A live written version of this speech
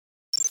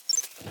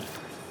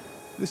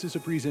This is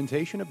a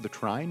presentation of the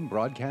Trine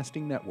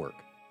Broadcasting Network,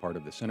 part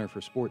of the Center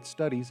for Sports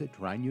Studies at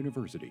Trine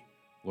University.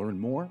 Learn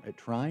more at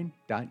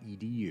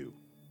trine.edu.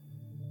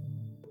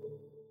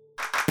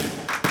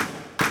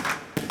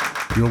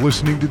 You're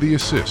listening to The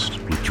Assist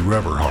with Drew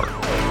Everhart.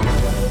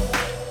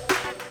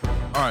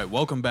 All right,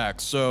 welcome back.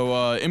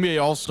 So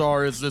NBA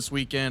All-Star is this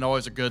weekend,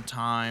 always a good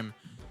time.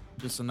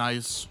 Just a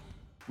nice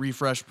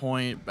refresh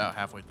point about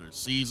halfway through the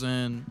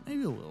season,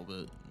 maybe a little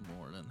bit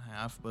more than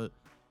half, but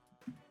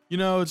you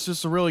know, it's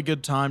just a really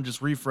good time.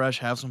 Just refresh,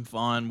 have some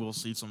fun. We'll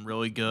see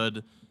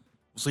we'll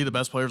see the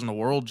best players in the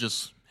world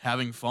just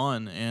having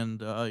fun.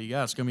 And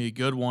yeah, it's going to be a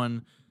good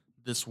one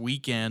this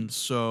weekend.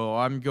 So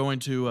I'm going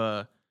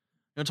to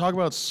talk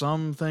about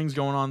some things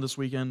going on this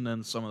weekend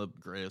and some of the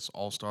greatest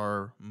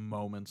All-Star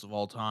moments of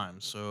all time.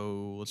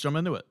 So let's jump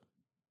into it.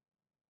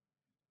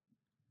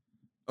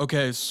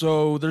 Okay,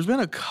 so there's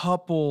been a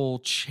couple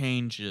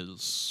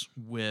changes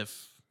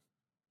with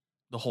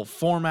the whole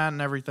format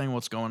and everything,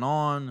 what's going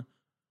on.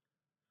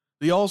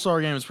 The All-Star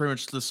game is pretty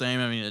much the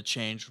same. I mean, it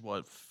changed, 3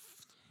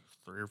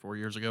 or 4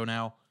 years ago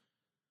now.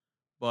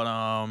 But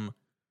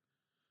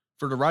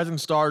for the Rising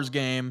Stars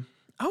game,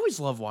 I always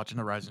love watching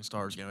the Rising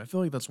Stars game. I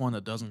feel like that's one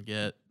that doesn't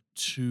get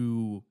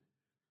too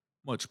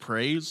much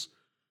praise,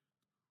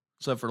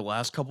 except for the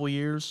last couple of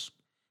years.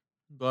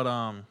 But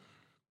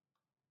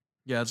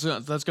yeah, that's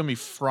going to be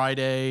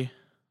Friday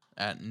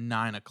at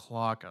 9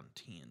 o'clock on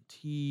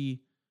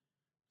TNT.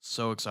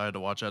 So excited to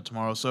watch that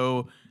tomorrow.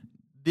 So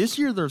this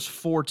year there's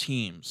 4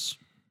 teams,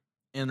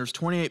 and there's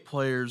 28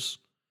 players,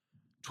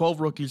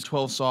 12 rookies,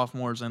 12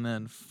 sophomores, and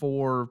then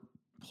 4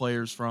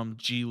 players from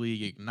G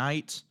League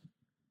Ignite.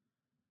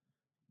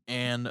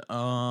 And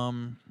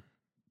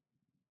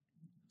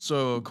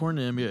so according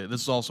to NBA,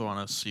 this is also on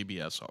a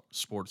CBS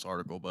Sports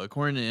article, but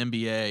according to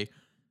NBA,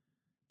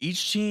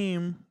 each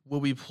team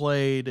will be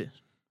playing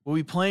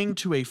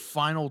to a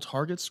final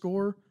target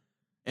score,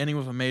 ending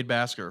with a made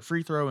basket or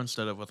free throw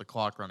instead of with a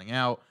clock running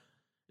out.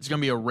 It's going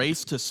to be a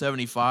race to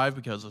 75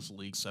 because it's the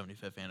league's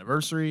 75th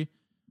anniversary.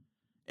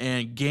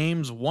 And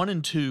games 1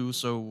 and 2,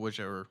 so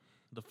whichever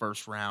the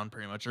first round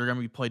pretty much, are going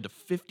to be played to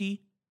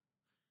 50.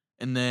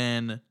 And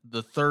then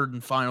the third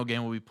and final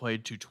game will be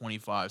played to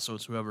 25. So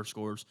it's whoever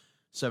scores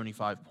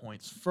 75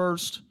 points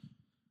first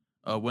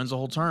wins the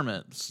whole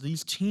tournament. So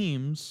these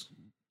teams,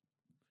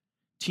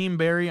 Team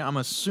Barry, I'm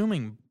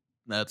assuming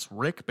that's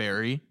Rick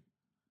Barry,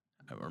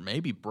 or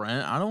maybe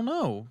Brent. I don't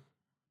know.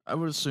 I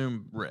would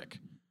assume Rick.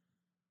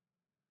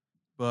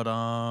 But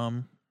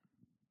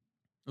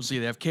let's see.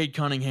 They have Cade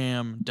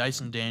Cunningham,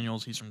 Dyson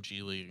Daniels. He's from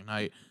G League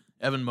Ignite.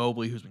 Evan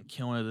Mobley, who's been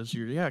killing it this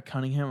year. Yeah,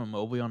 Cunningham and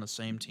Mobley on the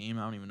same team.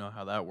 I don't even know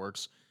how that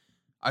works.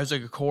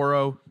 Isaac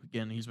Okoro,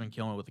 again, he's been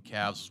killing it with the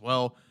Cavs as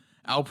well.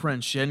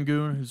 Alperen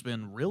Şengün, who's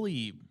been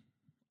really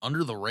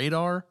under the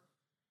radar.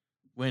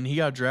 When he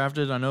got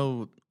drafted, I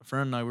know a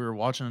friend and I, we were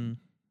watching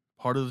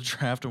part of the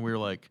draft, and we were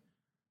like,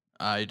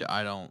 I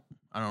don't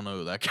know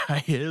who that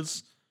guy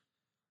is.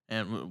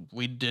 And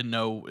we didn't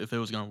know if it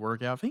was going to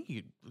work out. I think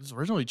he was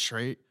originally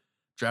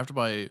drafted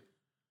by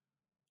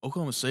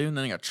Oklahoma City, and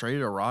then he got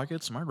traded to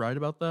Rockets. Am I right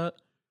about that?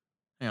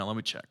 Hang on, let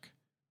me check.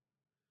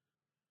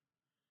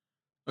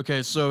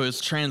 Okay, so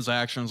his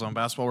transactions on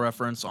Basketball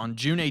Reference. On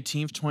June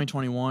 18th,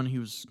 2021, he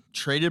was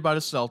traded by the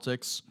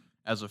Celtics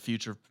as a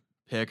future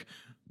pick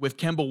with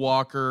Kemba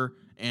Walker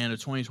and a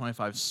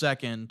 2025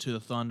 second to the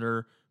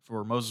Thunder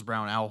for Moses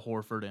Brown, Al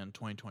Horford, and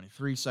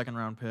 2023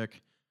 second-round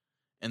pick.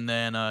 And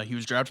then he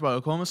was drafted by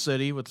Oklahoma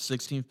City with the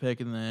 16th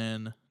pick, and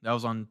then that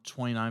was on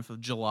 29th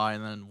of July.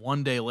 And then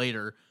one day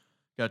later,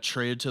 got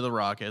traded to the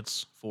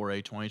Rockets for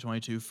a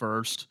 2022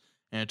 first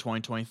and a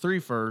 2023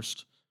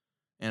 first.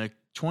 And a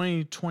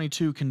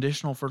 2022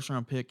 conditional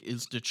first-round pick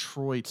is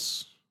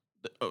Detroit's.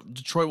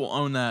 Detroit will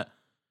own that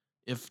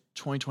if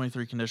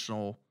 2023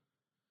 conditional.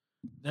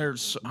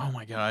 Oh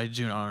my God, I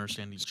do not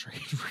understand these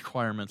trade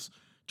requirements.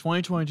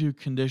 2022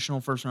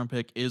 conditional first-round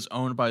pick is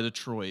owned by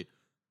Detroit.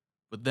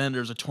 But then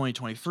there's a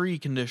 2023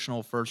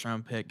 conditional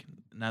first-round pick,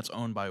 and that's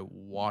owned by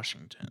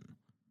Washington.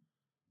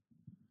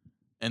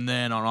 And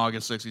then on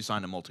August 6th, he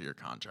signed a multi-year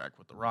contract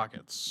with the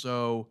Rockets.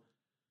 So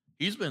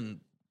he's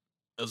been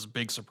a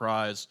big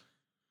surprise.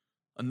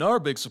 Another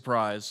big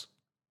surprise,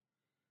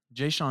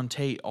 Jae'Sean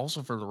Tate,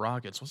 also for the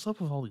Rockets. What's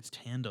up with all these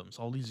tandems,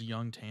 all these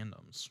young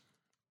tandems?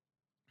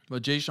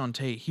 But Jae'Sean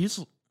Tate, he's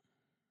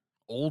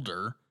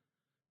older.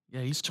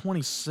 Yeah, he's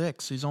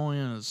 26. He's only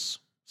in his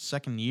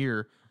second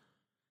year.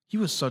 He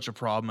was such a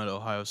problem at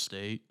Ohio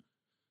State,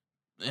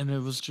 and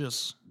it was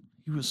just,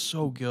 he was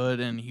so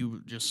good, and he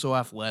was just so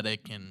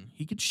athletic, and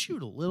he could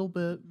shoot a little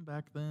bit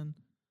back then.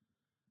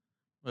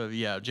 But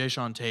yeah,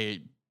 Jae'Sean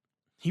Tate,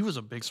 he was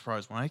a big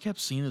surprise. When I kept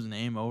seeing his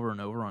name over and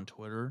over on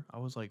Twitter, I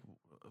was like,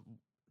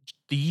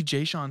 the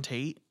Jae'Sean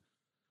Tate?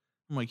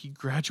 I'm like, he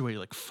graduated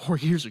like 4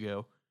 years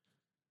ago.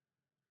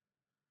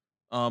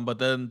 But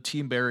then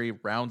Team Barry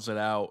rounds it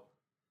out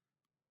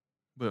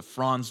with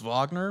Franz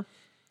Wagner,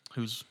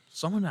 who's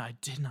someone that I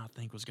did not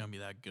think was going to be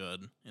that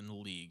good in the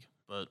league,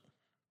 but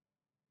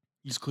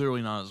he's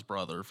clearly not his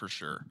brother for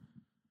sure.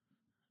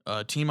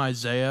 Team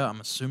Isaiah,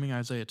 I'm assuming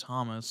Isaiah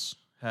Thomas,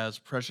 has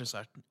Precious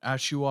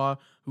Achua,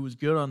 who was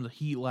good on the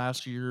Heat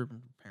last year,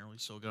 apparently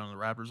still good on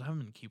the Raptors. I haven't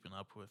been keeping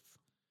up with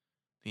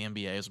the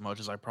NBA as much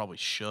as I probably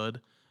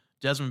should.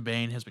 Desmond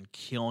Bane has been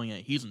killing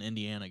it. He's an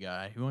Indiana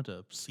guy. He went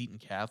to Seton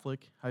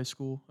Catholic High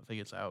School. I think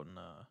it's out in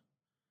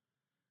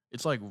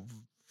it's like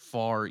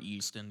far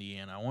east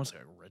Indiana. I want to say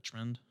like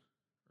Richmond,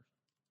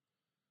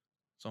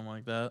 something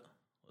like that.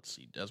 Let's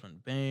see,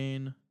 Desmond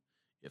Bane,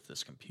 if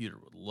this computer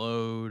would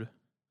load.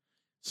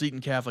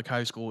 Seton Catholic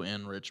High School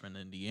in Richmond,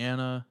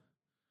 Indiana.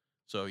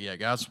 So, yeah,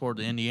 got to support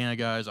the Indiana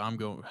guys. I'm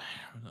going,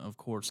 of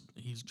course,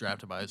 he's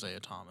drafted by Isaiah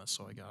Thomas,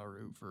 so I got to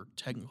root for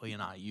technically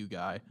an IU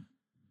guy.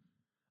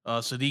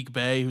 Sadiq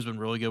Bey, who's been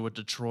really good with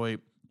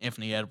Detroit.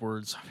 Anthony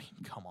Edwards. I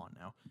mean, come on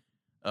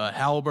now.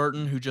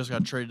 Halliburton, who just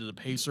got traded to the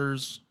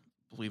Pacers.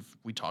 I believe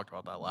we talked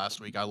about that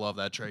last week. I love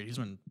that trade. He's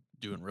been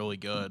doing really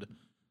good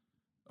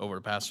over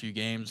the past few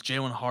games.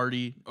 Jaden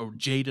Hardy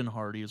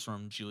is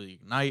from G League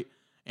Ignite.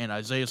 And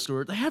Isaiah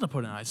Stewart. They had to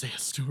put in Isaiah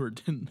Stewart,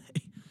 didn't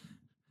they?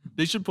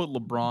 They should put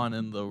LeBron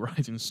in the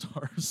Rising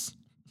Stars.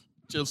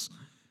 Just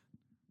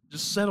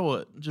settle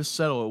it. Just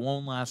settle it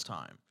one last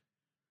time.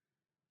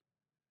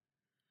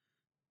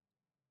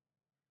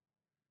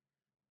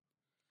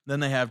 Then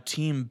they have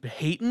Team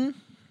Payton.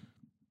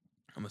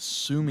 I'm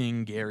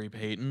assuming Gary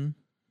Payton.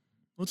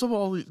 What's up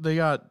all they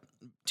got?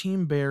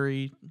 Team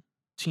Barry,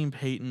 Team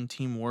Payton,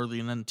 Team Worthy,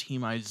 and then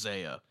Team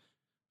Isaiah.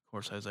 Of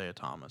course, Isaiah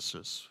Thomas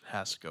just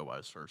has to go by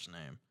his first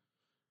name.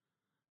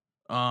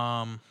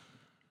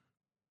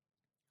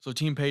 So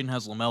Team Payton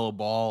has LaMelo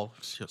Ball.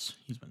 He's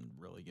been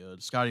really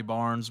good. Scotty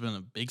Barnes been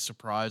a big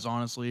surprise,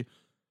 honestly.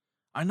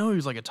 I know he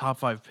was like a top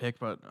 5 pick,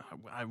 but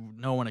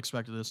no one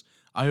expected this.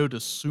 Ayo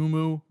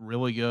Dosunmu,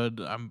 really good.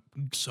 I'm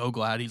so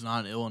glad he's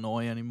not in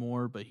Illinois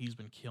anymore, but he's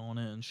been killing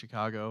it in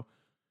Chicago.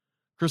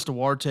 Chris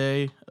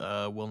Duarte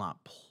will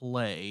not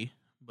play,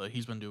 but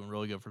he's been doing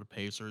really good for the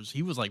Pacers.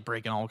 He was like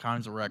breaking all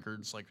kinds of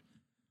records. Like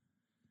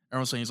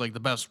everyone's saying he's like the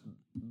best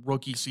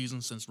rookie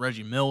season since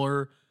Reggie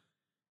Miller.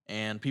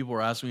 And people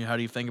were asking me, how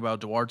do you think about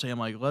Duarte? I'm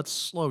like, let's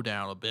slow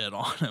down a bit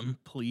on him,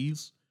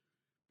 please.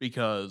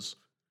 Because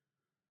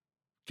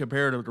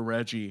comparative to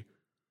Reggie,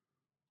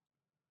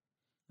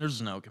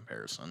 there's no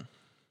comparison.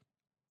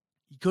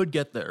 He could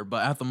get there,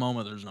 but at the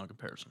moment, there's no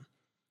comparison.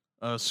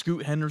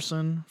 Scoot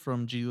Henderson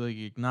from G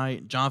League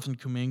Ignite. Jonathan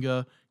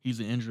Kuminga, he's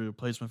the injury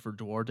replacement for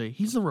Duarte.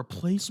 He's the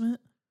replacement?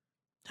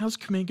 How's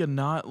Kuminga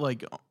not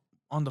like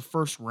on the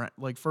first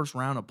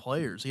round of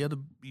players? He had to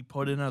be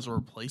put in as a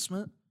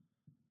replacement?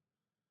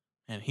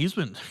 And he's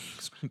been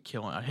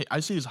killing. I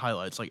see his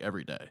highlights like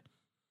every day.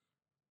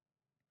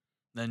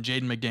 Then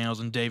Jaden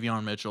McDaniels and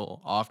Davion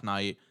Mitchell off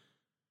night.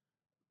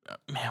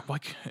 Man,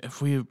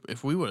 if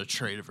we would have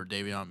traded for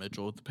Davion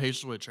Mitchell, if the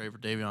Pacers would have traded for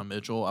Davion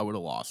Mitchell, I would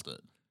have lost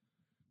it.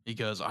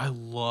 Because I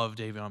love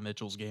Davion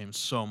Mitchell's game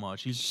so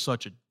much. He's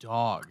such a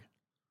dog.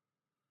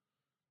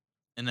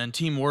 And then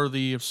Team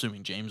Worthy,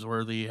 assuming James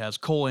Worthy, has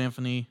Cole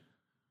Anthony,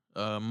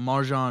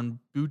 Marjan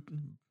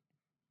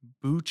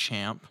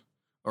Beauchamp.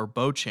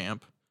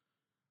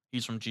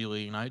 He's from G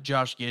League Ignite.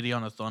 Josh Giddey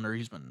on the Thunder.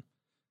 He's been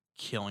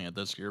killing it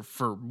this year.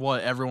 For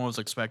what everyone was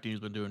expecting, he's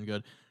been doing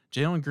good.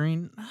 Jalen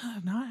Green,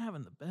 not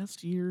having the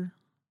best year,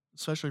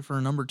 especially for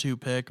a number 2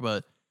 pick,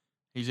 but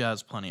he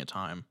has plenty of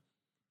time.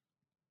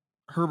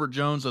 Herbert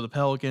Jones of the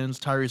Pelicans,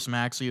 Tyrese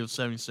Maxey of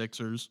the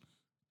 76ers,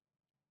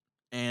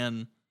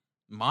 and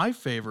my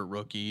favorite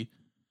rookie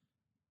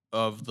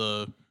of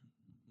the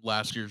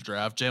last year's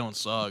draft, Jalen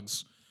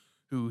Suggs,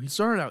 who he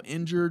started out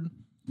injured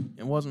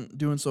and wasn't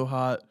doing so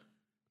hot,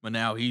 but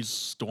now he's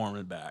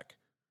storming back.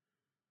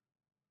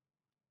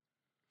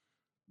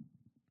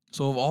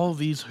 So of all of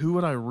these, who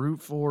would I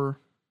root for?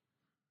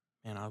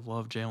 Man, I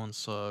love Jalen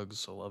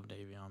Suggs. I love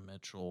Davion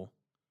Mitchell.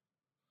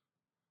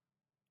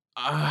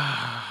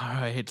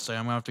 I hate to say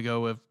I'm going to have to go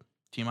with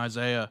Team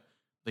Isaiah.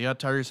 They got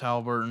Tyrese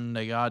Halliburton.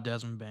 They got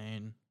Desmond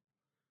Bane.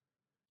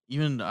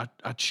 Even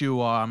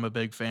Achua, I'm a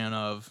big fan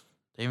of.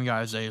 They even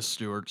got Isaiah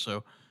Stewart.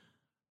 So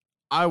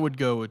I would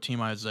go with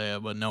Team Isaiah,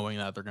 but knowing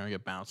that they're going to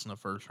get bounced in the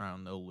first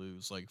round, they'll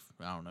lose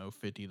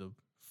 50-4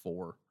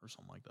 or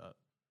something like that.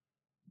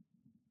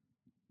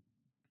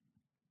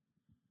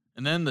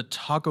 And then the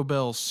Taco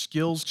Bell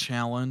Skills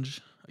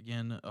Challenge.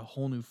 Again, a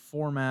whole new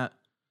format.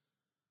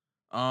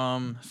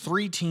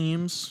 3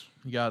 teams.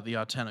 You got the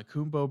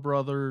Antetokounmpo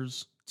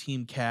brothers,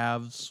 Team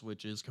Cavs,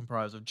 which is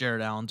comprised of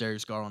Jared Allen,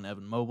 Darius Garland, and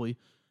Evan Mobley.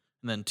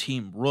 And then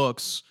Team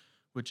Rooks,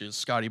 which is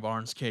Scotty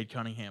Barnes, Cade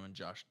Cunningham, and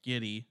Josh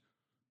Giddey.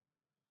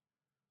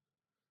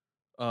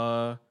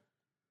 Gonna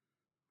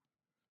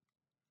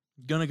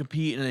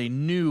compete in a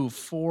new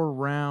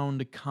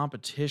 4-round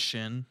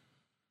competition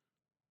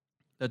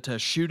that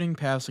tests shooting,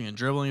 passing, and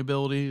dribbling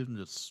ability. It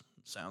just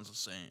sounds the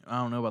same. I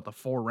don't know about the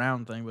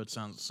 4-round thing, but it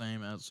sounds the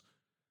same as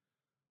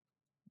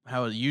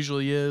how it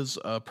usually is.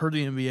 Per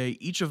the NBA,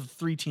 each of the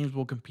 3 teams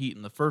will compete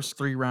in the first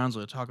 3 rounds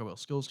of the Taco Bell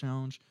Skills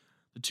Challenge.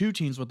 The 2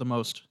 teams with the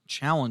most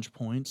challenge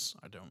points,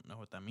 I don't know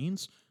what that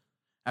means,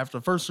 after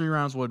the first 3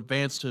 rounds will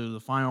advance to the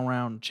final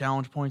round.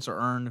 Challenge points are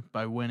earned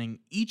by winning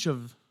each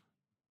of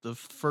the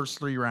first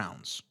 3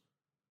 rounds.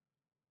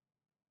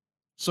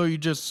 So you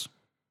just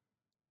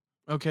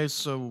okay,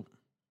 so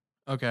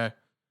okay.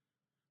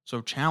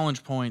 So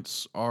challenge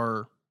points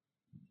are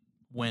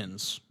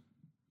wins.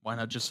 Why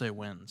not just say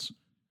wins?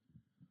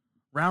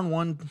 Round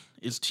 1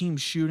 is team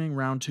shooting,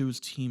 round 2 is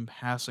team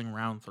passing,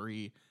 round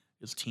 3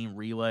 is team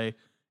relay,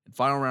 and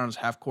final round is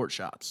half court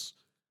shots.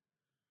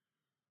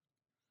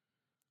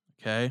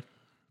 Okay?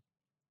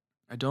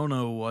 I don't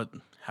know what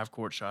half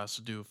court shots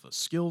to do with a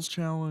skills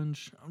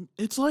challenge.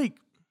 It's like,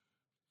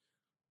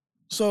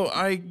 so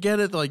I get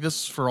it, like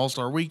this is for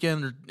All-Star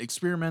Weekend, they're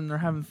experimenting, they're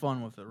having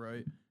fun with it,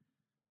 right?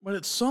 But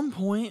at some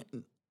point,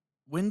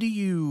 when do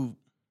you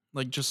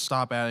like just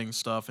stop adding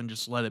stuff and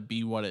just let it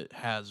be what it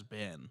has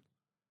been?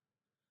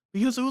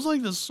 Because it was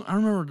like this, I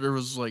remember there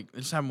was like,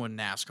 this happened with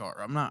NASCAR.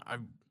 I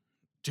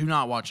do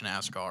not watch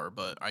NASCAR,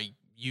 but I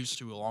used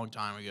to a long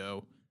time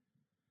ago.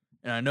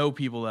 And I know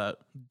people that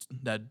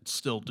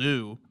still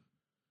do.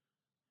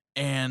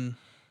 And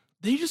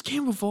they just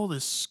came with all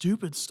this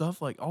stupid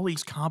stuff, like all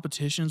these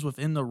competitions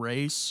within the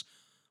race.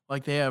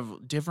 Like they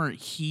have different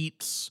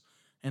heats.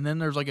 And then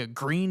there's like a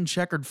green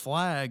checkered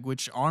flag,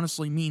 which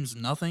honestly means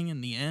nothing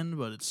in the end,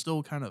 but it's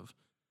still kind of,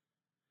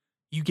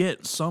 you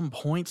get some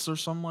points or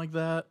something like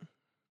that.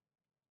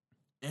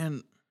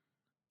 And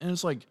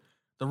it's like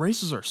the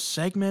races are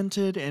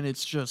segmented, and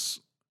it's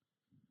just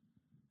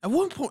at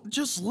one point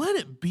just let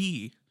it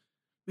be,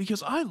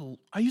 because I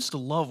used to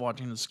love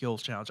watching the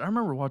skills challenge. I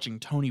remember watching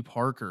Tony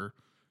Parker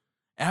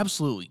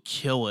absolutely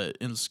kill it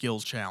in the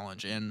skills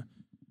challenge, and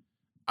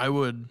I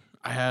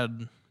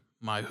had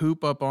my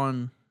hoop up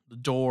on the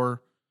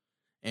door,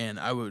 and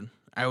I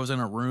was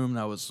in a room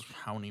that was,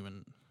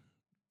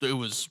 it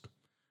was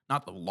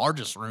not the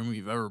largest room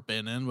you've ever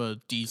been in, but a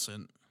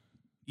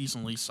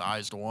decently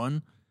sized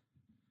one.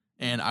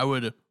 And I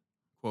would,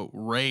 quote,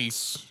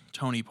 race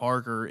Tony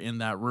Parker in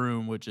that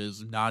room, which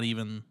is not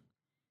even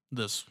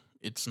this,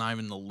 it's not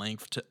even the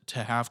length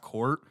to half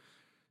court.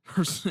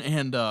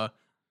 And I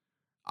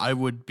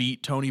would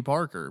beat Tony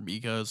Parker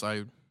because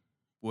I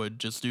would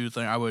just do the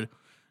thing. I would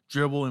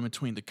dribble in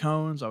between the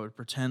cones. I would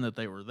pretend that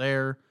they were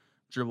there,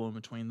 dribble in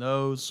between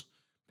those,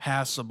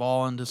 pass the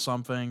ball into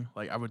something.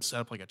 Like I would set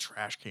up like a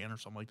trash can or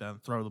something like that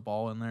and throw the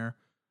ball in there,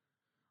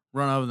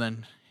 run over,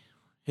 then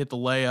hit the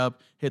layup,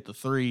 hit the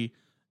three,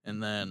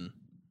 and then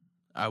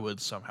I would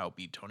somehow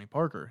beat Tony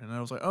Parker. And I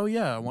was like, oh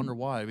yeah, I wonder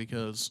why,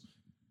 because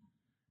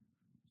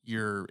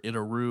you're in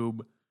a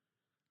room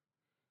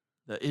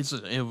that it was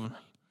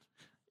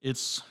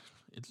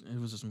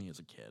just me as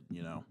a kid,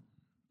 you know.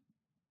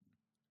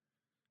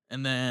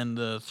 And then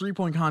the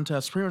 3-point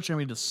contest, pretty much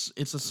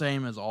it's the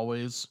same as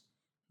always.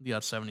 You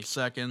got 70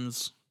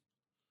 seconds.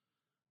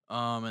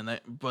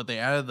 But they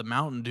added the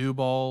Mountain Dew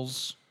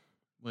balls,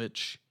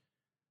 which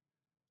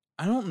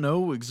I don't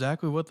know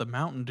exactly what the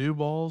Mountain Dew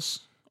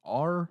balls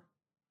are.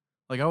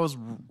 Like I was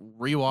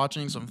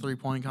rewatching some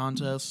 3-point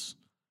contests,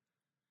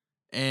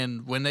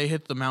 and when they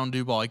hit the Mountain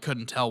Dew ball, I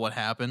couldn't tell what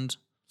happened.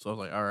 So I was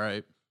like, all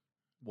right,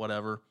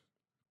 whatever.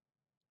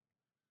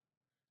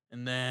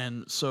 And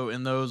then, so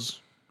in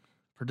those,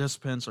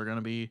 participants are going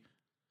to be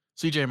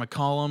CJ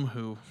McCollum,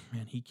 who,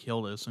 man, he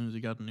killed it as soon as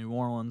he got to New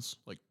Orleans,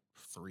 like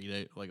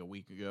a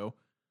week ago.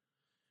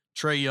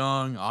 Trae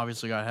Young,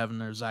 obviously got heaven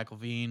there. Zach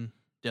LaVine,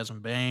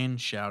 Desmond Bane,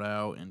 shout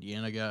out,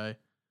 Indiana guy.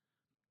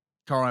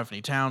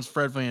 Karl-Anthony Towns,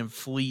 Fred Van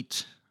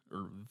Vliet. I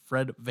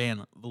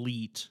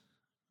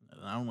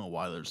don't know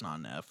why there's not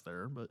an F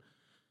there, but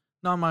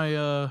not my,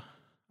 I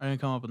didn't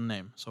come up with a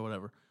name, so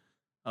whatever.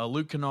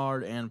 Luke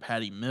Kennard and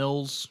Patty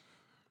Mills.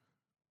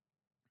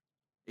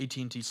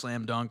 AT&T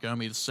Slam Dunk, gonna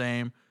be the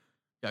same.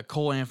 Got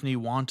Cole Anthony,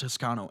 Juan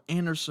Toscano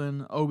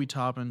Anderson, Obi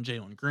Toppin,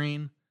 Jalen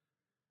Green.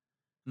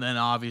 And then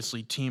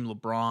obviously Team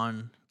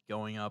LeBron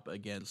going up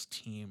against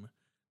Team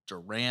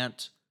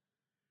Durant.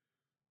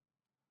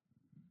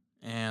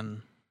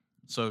 And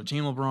so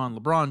Team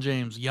LeBron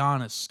James,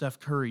 Giannis, Steph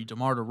Curry,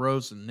 DeMar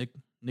DeRozan,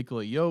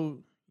 Nikola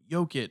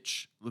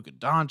Jokic, Luka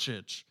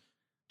Doncic,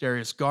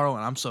 Darius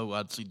Garland. I'm so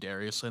glad to see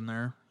Darius in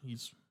there.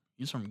 He's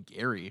from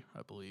Gary,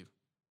 I believe.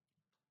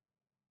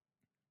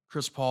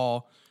 Chris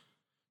Paul,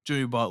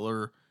 Jimmy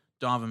Butler,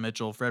 Donovan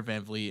Mitchell, Fred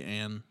VanVleet,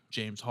 and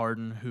James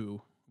Harden,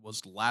 who was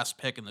the last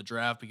pick in the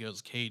draft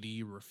because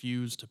KD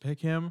refused to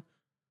pick him.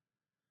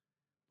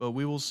 But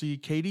we will see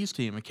KD's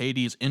team. And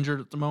KD is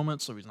injured at the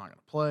moment, so he's not going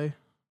to play.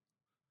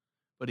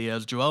 But he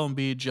has Joel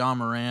Embiid, Ja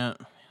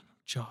Morant.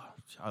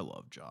 I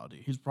love Ja.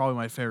 He's probably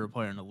my favorite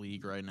player in the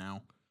league right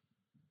now.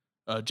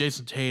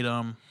 Jason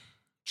Tatum,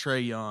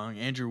 Trae Young,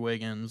 Andrew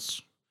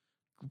Wiggins.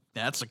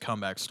 That's a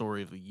comeback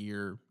story of the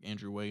year.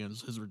 Andrew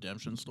Wiggins, his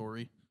redemption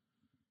story.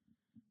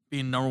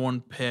 Being number one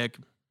pick,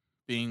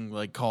 being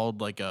like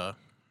called like a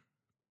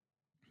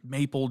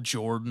Maple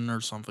Jordan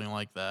or something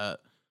like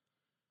that.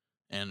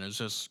 And it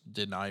just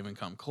did not even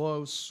come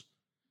close.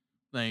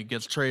 Then he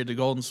gets traded to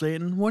Golden State.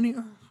 And what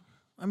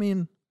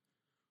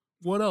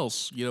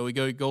else? You know, we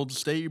go to Golden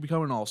State, you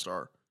become an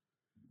all-star.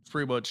 It's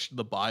pretty much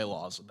the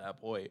bylaws at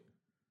that point.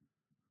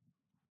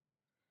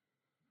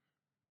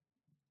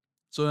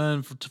 So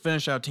then to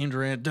finish out Team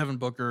Durant, Devin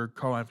Booker,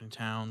 Karl-Anthony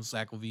Towns,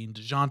 Zach LaVine,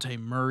 DeJounte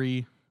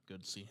Murray,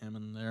 good to see him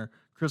in there.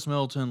 Chris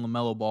Middleton,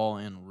 LaMelo Ball,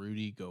 and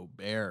Rudy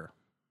Gobert.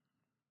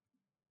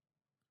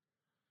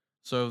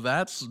 So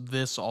that's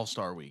this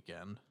All-Star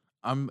weekend.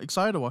 I'm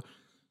excited to watch.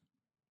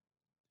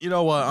 You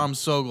know what? I'm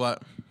so glad.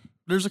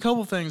 There's a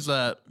couple things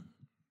that.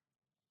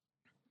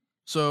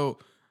 So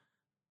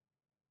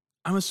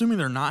I'm assuming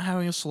they're not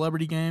having a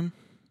celebrity game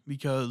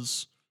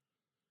because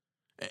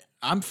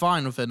I'm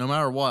fine with it. No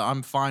matter what,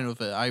 I'm fine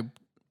with it. I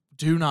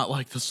do not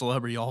like the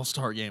Celebrity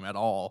All-Star game at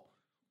all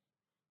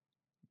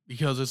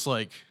because it's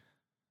like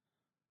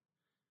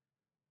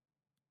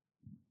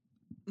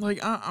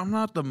I'm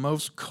not the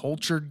most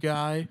cultured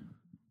guy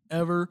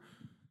ever,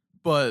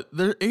 but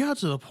it got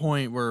to the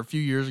point where a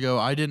few years ago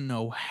I didn't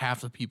know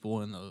half the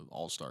people in the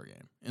All-Star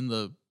game, in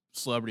the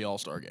Celebrity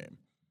All-Star game.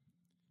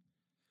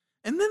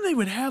 And then they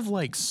would have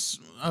like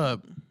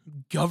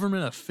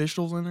government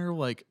officials in there,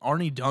 like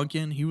Arnie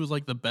Duncan. He was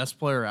like the best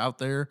player out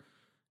there.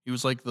 He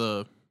was like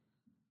the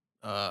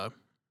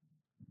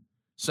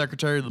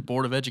secretary of the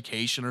Board of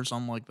Education or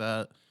something like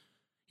that.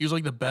 He was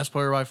like the best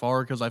player by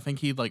far because I think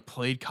he like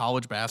played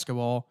college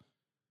basketball.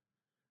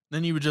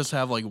 Then you would just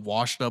have like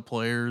washed up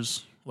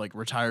players, like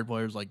retired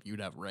players. Like you'd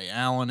have Ray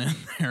Allen in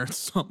there at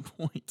some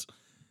point,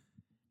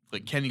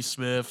 like Kenny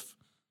Smith.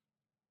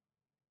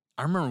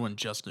 I remember when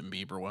Justin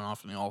Bieber went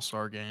off in the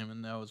All-Star game,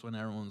 and that was when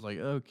everyone was like,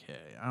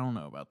 okay, I don't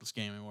know about this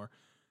game anymore.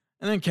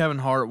 And then Kevin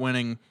Hart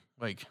winning,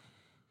 like,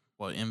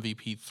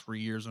 MVP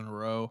 3 years in a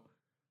row.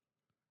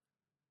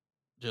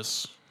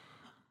 Just,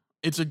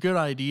 it's a good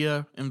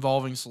idea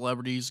involving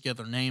celebrities, get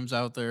their names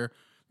out there,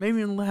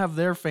 maybe even have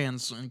their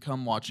fans and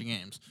come watching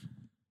games.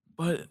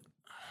 But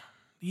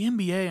the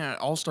NBA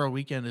All-Star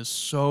Weekend is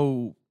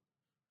so,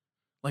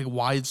 like,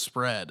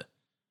 widespread.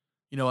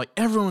 You know, like,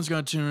 everyone's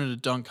going to tune into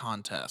dunk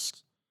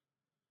contest.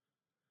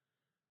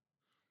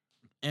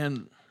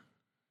 And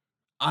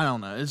I don't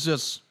know. It's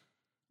just,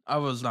 I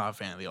was not a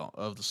fan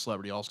of the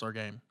Celebrity All-Star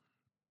game.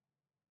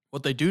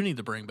 What they do need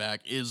to bring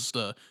back is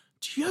do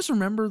you guys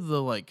remember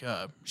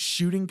the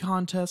shooting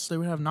contests they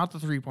would have? Not the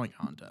 3-point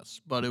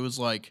contest, but it was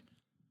like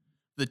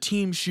the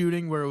team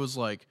shooting where it was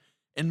like,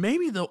 and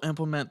maybe they'll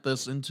implement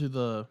this into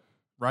the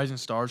Rising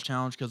Stars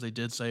Challenge because they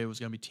did say it was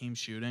going to be team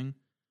shooting.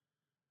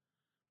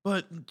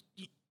 But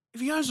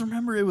if you guys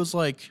remember, it was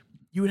like,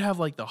 you would have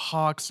like the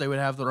Hawks, they would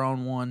have their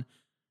own one.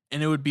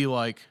 And it would be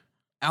like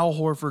Al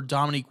Horford,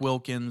 Dominique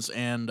Wilkins,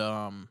 and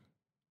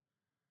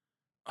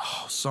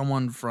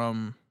someone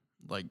from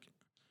like,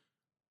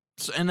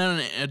 and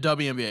then a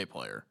WNBA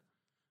player.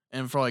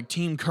 And for like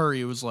Team Curry,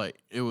 it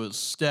was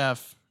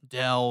Steph,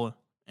 Dell,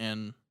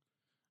 and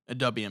a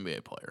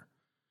WNBA player.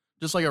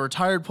 Just like a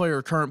retired player,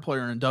 a current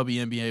player, and a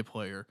WNBA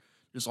player,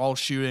 just all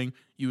shooting.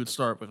 You would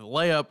start with a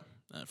layup,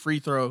 a free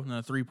throw, and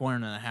a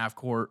 3-pointer, and a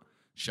half-court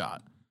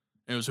shot.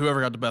 And it was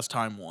whoever got the best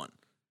time won.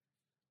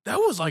 That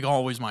was like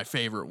always my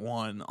favorite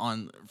one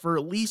for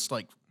at least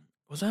like,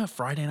 was that a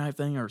Friday night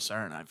thing or a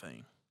Saturday night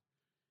thing?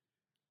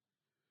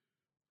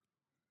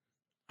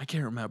 I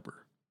can't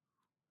remember.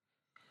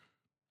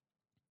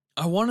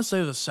 I want to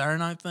say the Saturday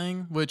night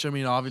thing, which I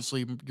mean,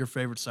 obviously your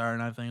favorite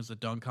Saturday night thing is the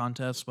dunk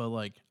contest, but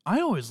like I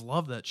always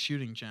loved that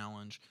shooting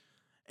challenge.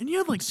 And you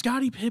had like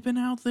Scottie Pippen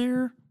out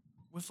there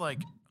with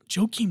like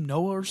Joakim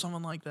Noah or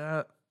something like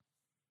that.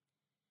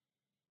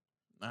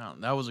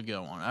 That was a good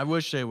one. I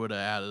wish they would have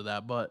added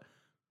that, but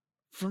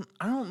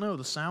I don't know,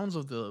 the sounds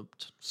of the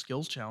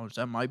skills challenge,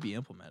 that might be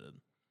implemented.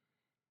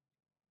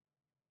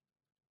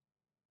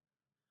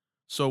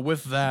 So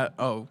with that,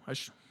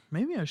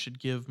 maybe I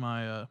should give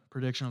my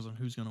predictions on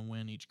who's going to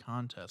win each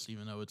contest,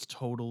 even though it's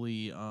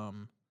totally, I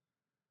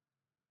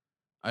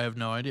have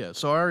no idea.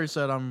 So I already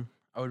said I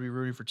would be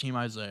rooting for Team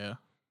Isaiah.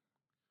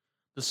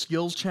 The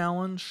skills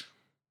challenge,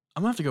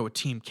 I'm going to have to go with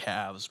Team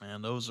Cavs,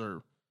 man.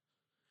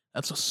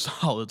 That's a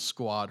solid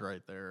squad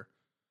right there.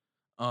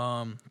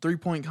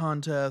 3-point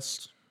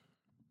contest.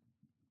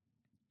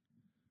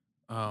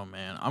 Oh,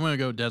 man. I'm going to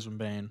go Desmond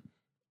Bane.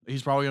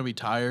 He's probably going to be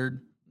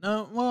tired.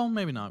 No, well,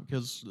 maybe not,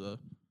 because the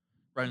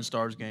Rising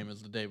Stars game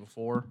is the day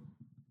before.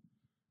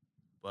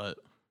 But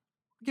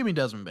give me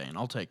Desmond Bane.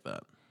 I'll take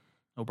that.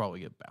 He'll probably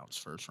get bounced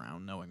first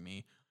round, knowing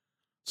me.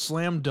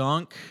 Slam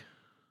dunk.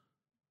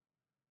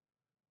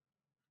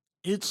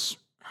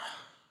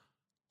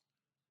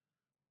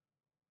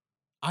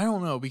 I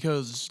don't know,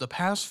 because the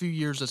past few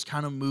years it's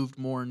kind of moved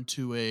more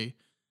into a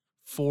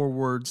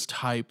forwards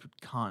type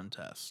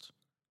contest.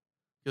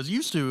 Because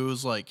used to, it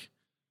was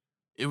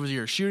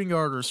either a shooting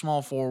guard or a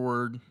small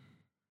forward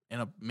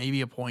and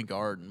maybe a point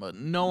guard, but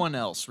no one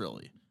else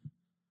really.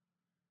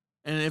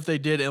 And if they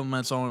did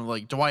implement someone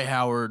like Dwight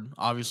Howard,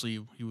 obviously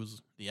he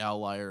was the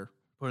outlier,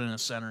 put in a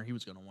center, he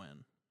was going to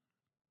win.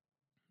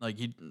 Like,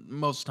 he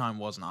most of the time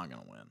was not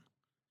going to win.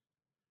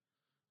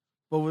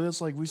 But with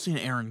this, we've seen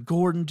Aaron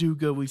Gordon do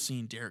good. We've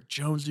seen Derek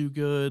Jones do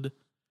good.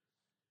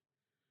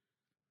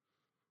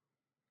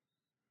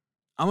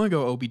 I'm going to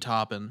go Obi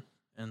Toppin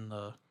in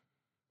the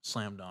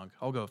slam dunk.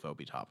 I'll go with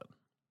Obi Toppin.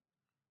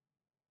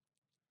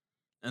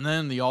 And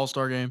then the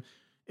All-Star game,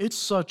 it's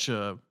such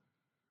a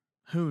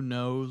who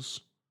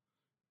knows.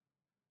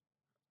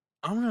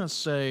 I'm going to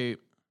say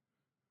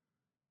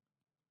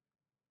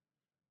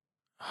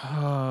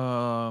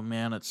Oh,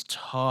 man, it's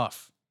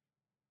tough.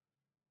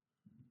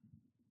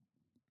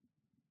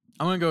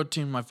 I'm going to go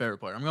team my favorite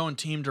player. I'm going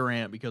Team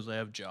Durant because they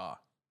have Ja.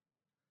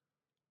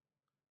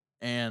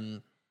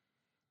 And,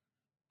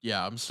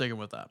 yeah, I'm sticking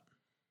with that.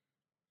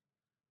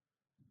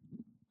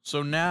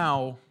 So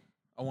now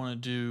I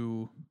want to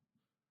do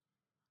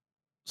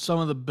some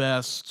of the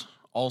best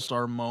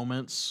All-Star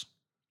moments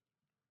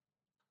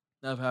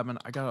that have happened.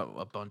 I got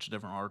a bunch of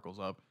different articles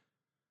up.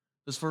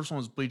 This first one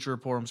was Bleacher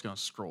Report. I'm just going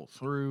to scroll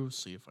through,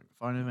 see if I can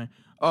find anything.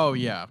 Oh,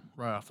 yeah,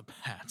 right off the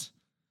bat.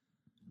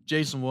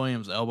 Jason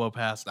Williams' elbow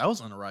pass. That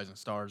was in a Rising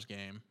Stars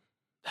game.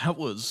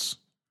 That's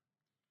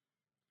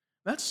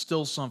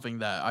still something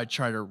that I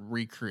try to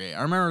recreate.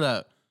 I remember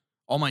that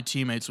all my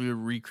teammates, we would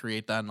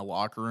recreate that in the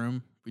locker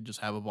room. We'd just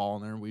have a ball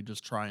in there and we'd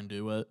just try and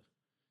do it.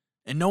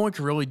 And no one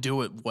could really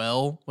do it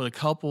well, but a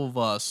couple of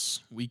us,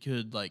 we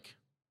could like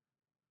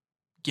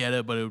get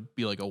it, but it would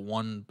be like a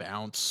one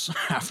bounce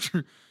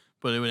after,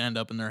 but it would end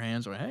up in their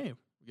hands. Like, hey,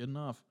 good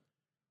enough.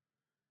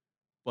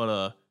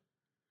 But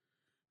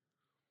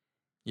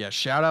yeah,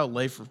 shout out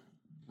Leif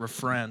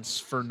Reference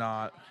for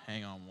not.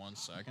 Hang on one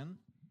second.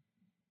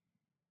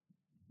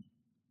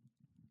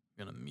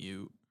 I'm gonna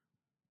mute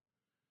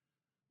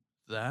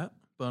that.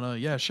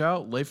 But yeah, shout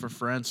out Leif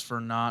Reference for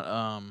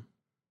not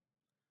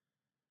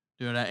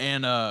doing that,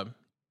 and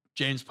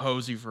James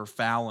Posey for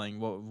fouling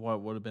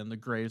what would have been the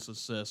greatest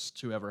assist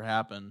to ever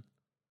happen.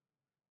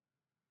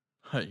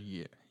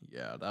 yeah,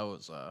 that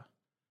was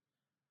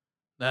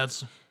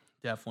that's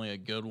definitely a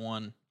good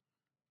one.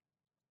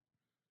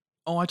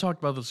 Oh, I talked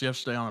about this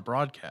yesterday on a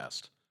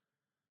broadcast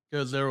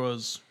because there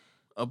was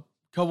a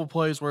couple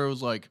plays where it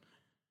was like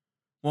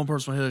one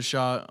person hit a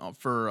shot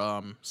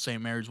for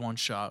St. Mary's, one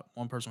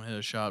person hit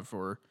a shot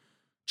for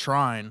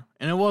Trine,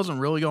 and it wasn't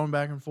really going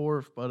back and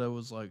forth, but it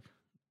was like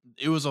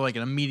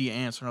an immediate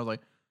answer. And I was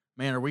like,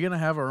 man, are we gonna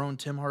have our own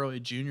Tim Hardaway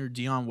Jr.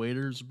 Dion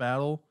Waiters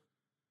battle?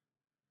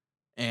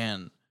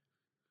 And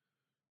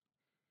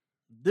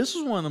this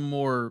is one of the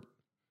more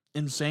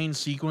insane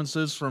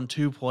sequences from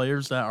two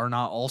players that are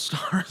not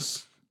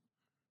all-stars.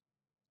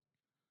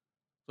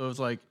 So it's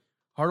like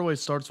Hardaway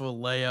starts with a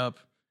layup,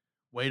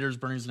 Waiters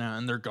brings it down,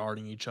 and they're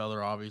guarding each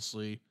other,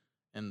 obviously.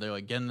 And they're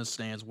like getting the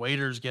stands.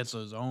 Waiters gets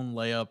his own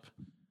layup,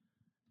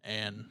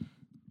 and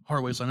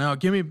Hardaway's like, no,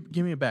 give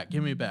me it back.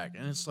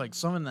 And it's like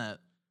something that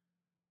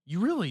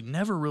you really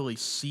never really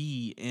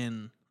see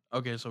in,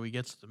 okay, so he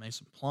gets to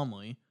Mason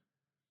Plumlee.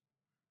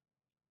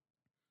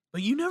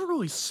 But you never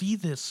really see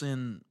this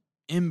in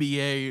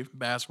NBA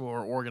basketball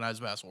or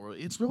organized basketball.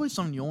 It's really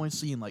something you only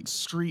see in like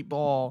street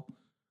ball,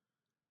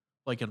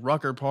 like in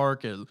Rucker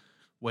Park, and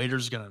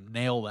Waiters gonna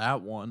nail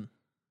that one.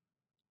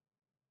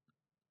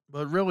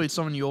 But really, it's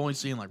something you only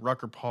see in like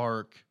Rucker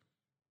Park,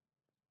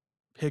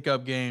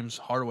 pickup games.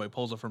 Hardaway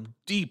pulls it from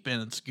deep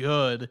and it's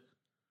good.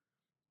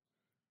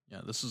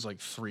 Yeah, this is like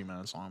 3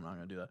 minutes long. I'm not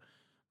gonna do that.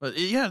 But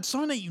yeah, it's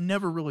something that you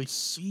never really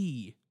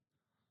see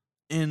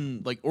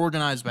in like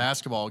organized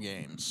basketball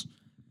games.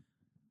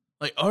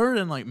 Like other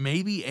than like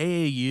maybe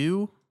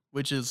AAU,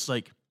 which is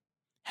like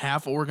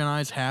half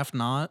organized, half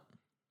not.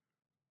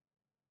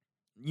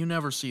 You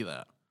never see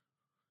that.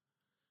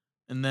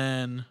 And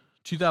then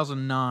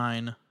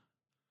 2009,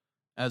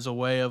 as a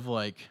way of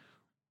like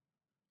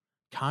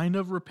kind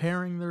of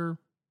repairing their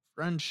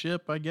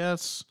friendship, I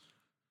guess,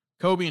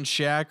 Kobe and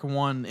Shaq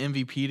won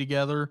MVP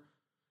together.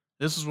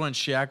 This is when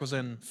Shaq was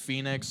in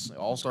Phoenix. The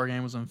All-Star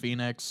game was in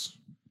Phoenix.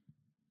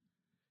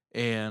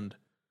 And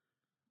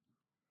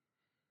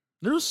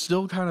there was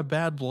still kind of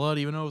bad blood,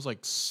 even though it was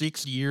like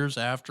 6 years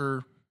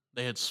after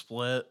they had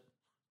split.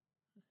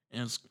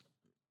 And it's,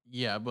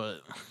 yeah,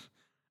 but,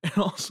 and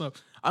also,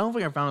 I don't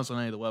think I found this on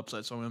any of the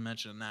websites, so I'm going to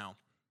mention it now.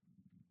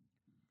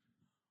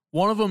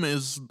 One of them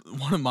is,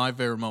 one of my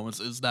favorite moments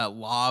is that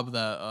lob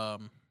that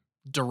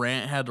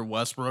Durant had to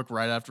Westbrook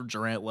right after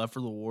Durant left for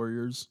the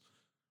Warriors.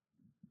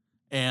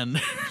 And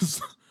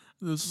this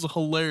is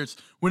hilarious.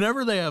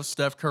 Whenever they have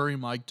Steph Curry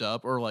mic'd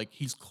up, or like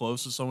he's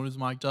close to someone who's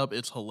mic'd up,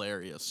 it's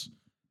hilarious.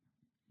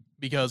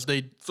 Because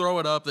they throw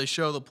it up, they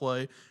show the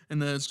play,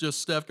 and then it's just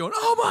Steph going,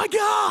 oh my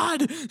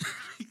God!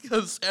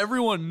 Because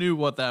everyone knew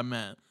what that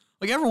meant.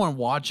 Like, everyone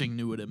watching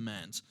knew what it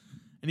meant.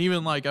 And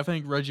even, like, I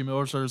think Reggie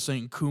Miller started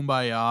saying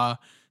Kumbaya.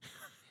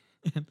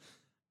 And,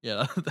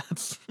 yeah,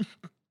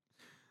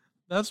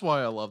 that's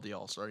why I love the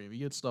All-Star game. You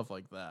get stuff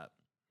like that.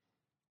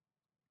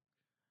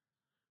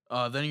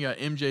 Then you got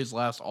MJ's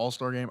last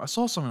All-Star game. I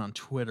saw something on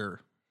Twitter.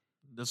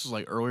 This was,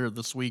 like, earlier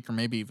this week, or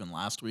maybe even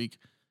last week.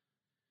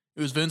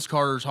 It was Vince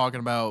Carter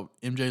talking about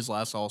MJ's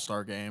last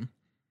All-Star game,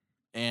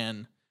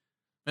 and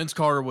Vince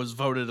Carter was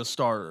voted a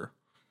starter.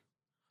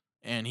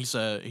 And he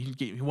said,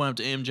 he went up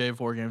to MJ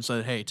before the game and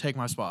said, hey, take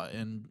my spot.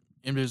 And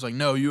MJ's like,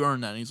 no, you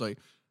earned that. And he's like,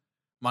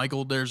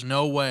 Michael, there's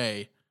no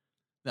way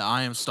that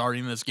I am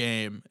starting this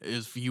game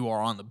if you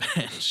are on the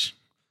bench.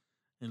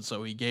 And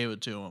so he gave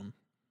it to him.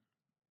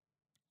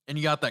 And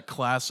you got that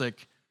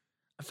classic,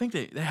 I think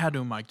they had to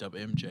have mic'd up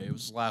MJ. It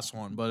was the last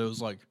one, but it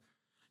was like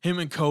him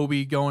and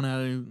Kobe going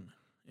at it. And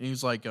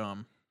he's like,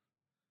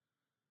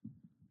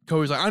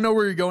 Kobe's like, I know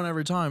where you're going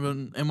every time.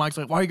 And Mike's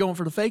like, why are you going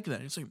for the fake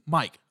then? It's like,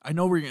 Mike, I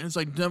know where you're going. It's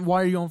like, then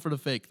why are you going for the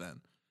fake then?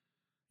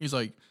 He's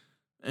like,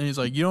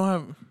 you don't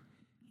have,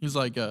 he's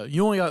like,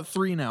 you only got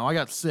 3 now. I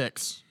got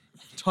 6.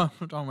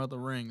 talking about the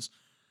rings.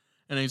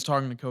 And he's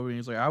talking to Kobe and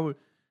he's like,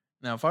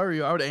 now if I were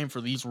you, I would aim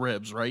for these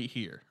ribs right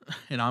here.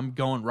 And I'm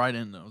going right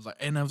in those.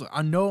 And I was like,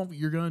 I know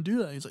you're going to do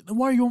that. He's like, then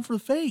why are you going for the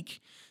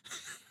fake?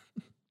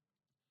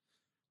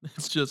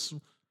 It's just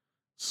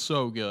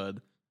so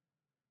good.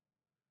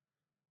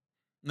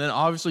 And then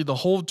obviously the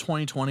whole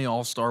 2020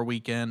 All-Star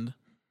weekend,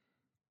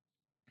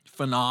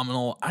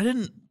 phenomenal. I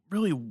didn't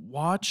really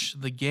watch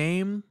the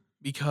game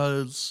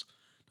because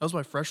that was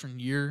my freshman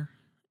year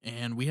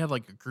and we had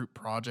like a group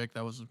project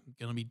that was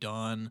going to be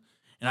done.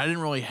 And I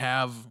didn't really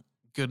have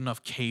good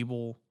enough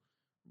cable.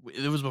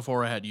 It was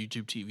before I had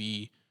YouTube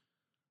TV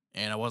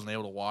and I wasn't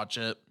able to watch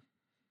it.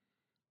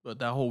 But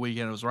that whole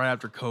weekend, it was right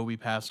after Kobe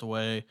passed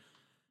away.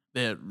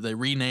 They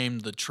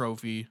renamed the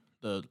trophy,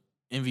 the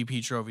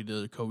MVP trophy,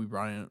 to the Kobe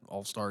Bryant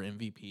All-Star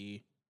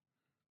MVP.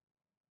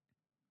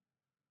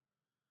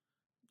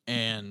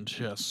 And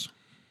just,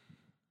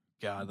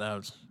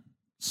 God,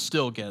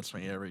 still gets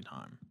me every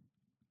time.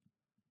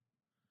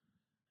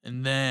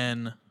 And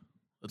then,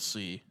 let's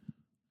see.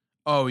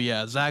 Oh,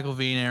 yeah, Zach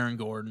LaVine, Aaron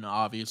Gordon,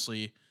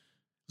 obviously.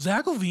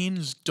 Zach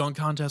LaVine's dunk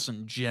contests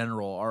in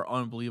general are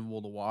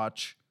unbelievable to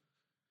watch.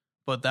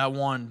 But that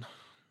one,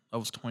 that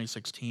was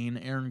 2016.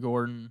 Aaron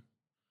Gordon,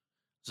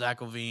 Zach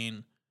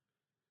LaVine.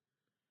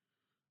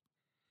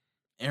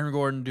 Aaron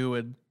Gordon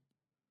doing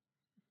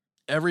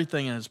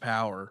everything in his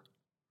power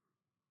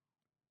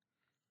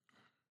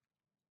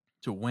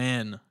to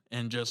win.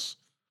 And just,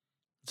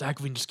 Zach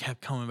LaVine just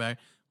kept coming back.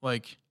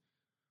 Like,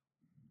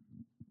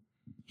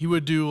 he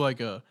would do like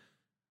a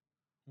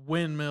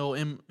windmill.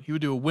 He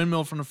would do a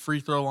windmill from the free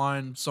throw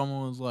line.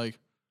 Someone was like,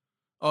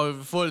 oh,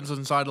 if a foot is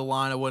inside the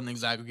line, I wouldn't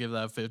exactly give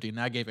that 50. And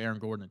that gave Aaron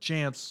Gordon a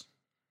chance.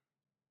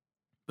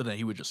 But then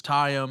he would just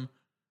tie him.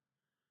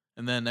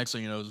 And then next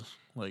thing you know,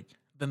 like,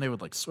 then they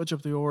would like switch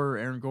up the order.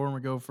 Aaron Gordon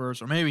would go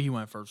first. Or maybe he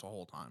went first the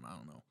whole time. I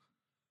don't know.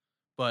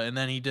 And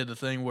then he did the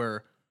thing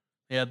where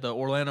he had the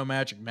Orlando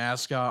Magic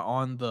mascot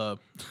on the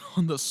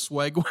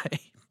Swagway,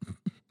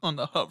 on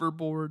the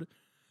hoverboard,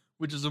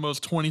 which is the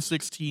most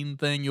 2016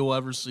 thing you'll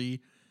ever see.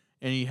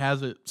 And he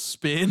has it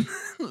spin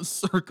in a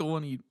circle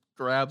and he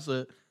grabs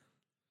it.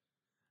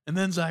 And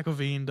then Zach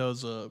LaVine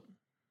does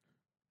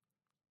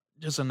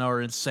just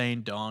another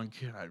insane dunk.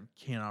 I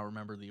cannot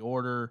remember the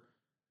order.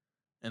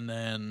 And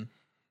then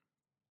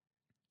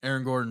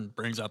Aaron Gordon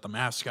brings out the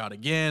mascot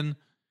again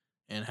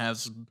and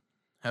has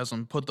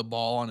him put the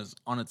ball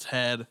on its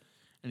head,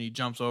 and he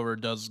jumps over,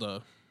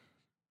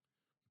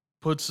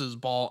 puts his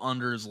ball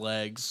under his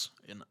legs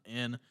and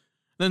in.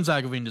 Then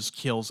Zach LaVine just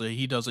kills it.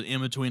 He does it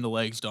in between the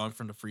legs dunk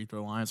from the free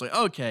throw line. It's like,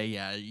 okay,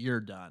 yeah, you're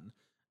done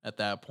at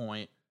that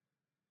point.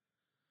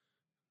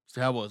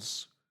 So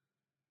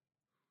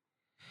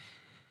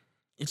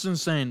it's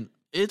insane.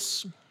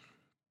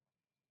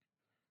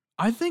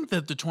 I think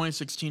that the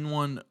 2016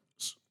 one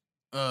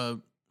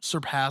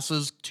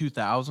surpasses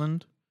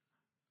 2000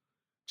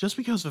 just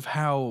because of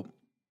how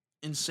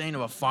insane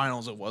of a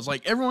finals it was.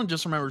 Like, everyone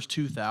just remembers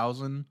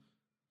 2000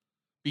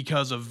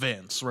 because of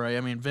Vince, right?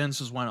 I mean, Vince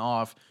just went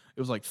off. It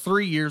was like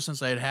 3 years since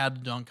they had the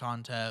dunk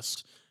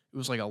contest. It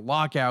was like a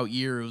lockout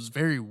year. It was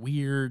very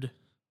weird.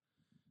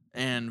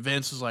 And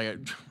Vince is like,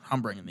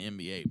 I'm bringing the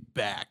NBA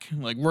back.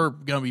 Like, we're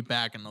going to be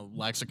back in the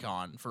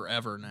lexicon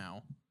forever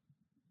now.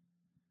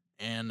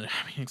 And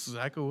I mean,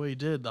 exactly what he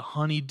did. The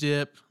honey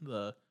dip,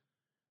 the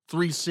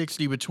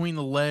 360 between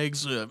the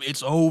legs.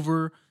 It's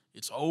over.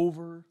 It's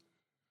over.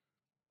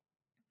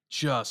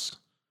 Just,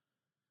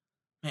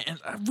 man,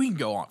 we can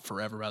go on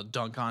forever about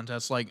dunk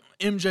contests. Like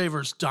MJ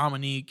versus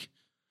Dominique,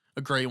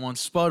 a great one.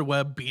 Spud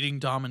Webb beating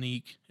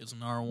Dominique is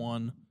another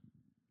one.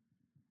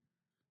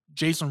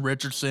 Jason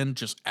Richardson,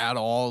 just at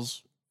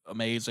all's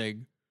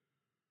amazing.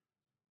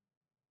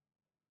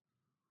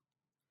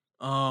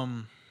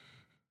 Wasn't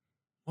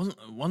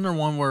there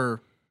one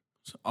where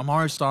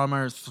Amari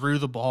Stoudemire threw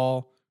the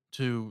ball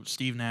to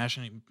Steve Nash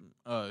and he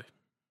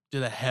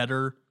did a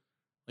header?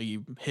 Like,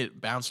 he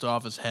bounced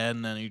off his head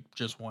and then he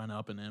just went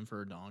up and in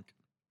for a dunk.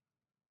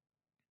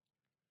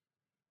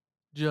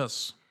 It's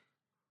just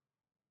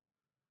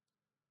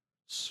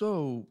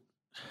so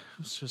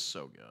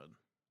good.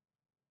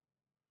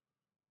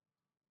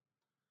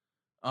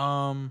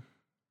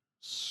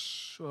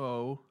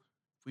 So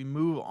if we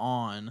move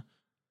on,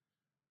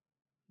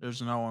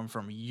 there's another one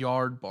from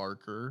Yard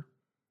Barker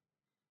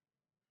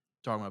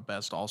talking about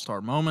best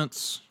all-star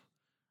moments.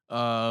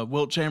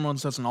 Wilt Chamberlain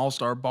sets an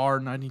all-star bar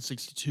in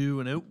 1962,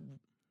 and it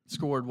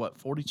scored,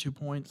 42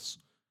 points?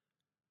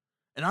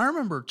 And I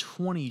remember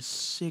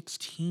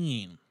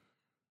 2016.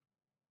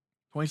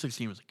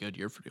 2016 was a good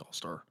year for the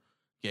all-star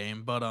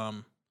game, but I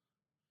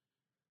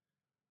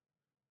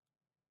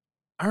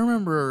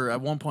remember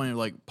at one point,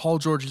 like, Paul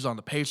George is on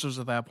the Pacers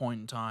at that point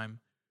in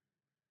time,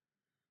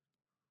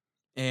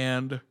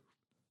 and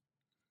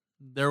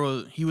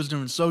he was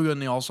doing so good in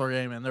the all-star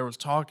game, and there was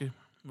talk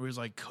where he's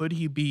like, could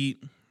he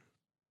beat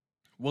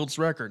Wilt's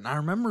record. And I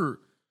remember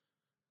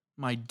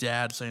my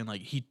dad saying,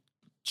 like, he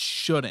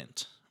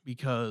shouldn't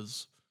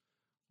because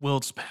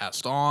Wilt's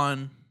passed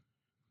on.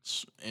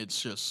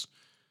 It's just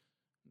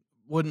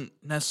wouldn't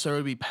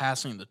necessarily be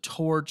passing the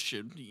torch.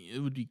 It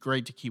would be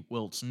great to keep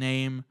Wilt's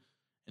name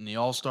in the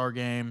All-Star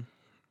game.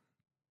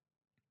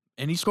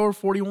 And he scored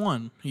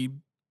 41. He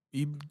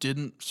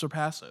didn't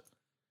surpass it.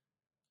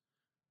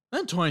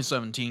 Then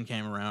 2017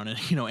 came around, and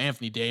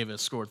Anthony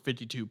Davis scored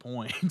 52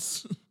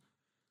 points.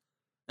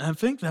 And I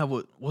think that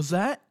was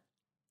that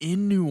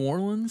in New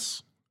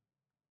Orleans,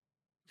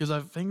 because I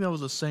think that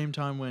was the same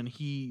time when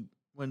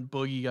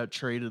Boogie got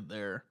traded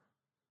there.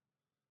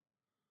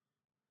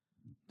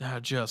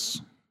 That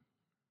just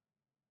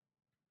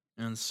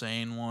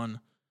insane one.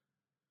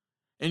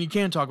 And you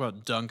can't talk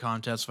about dunk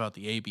contests without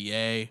the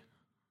ABA,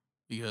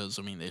 because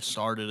they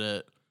started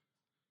it.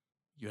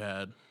 You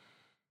had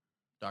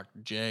Dr.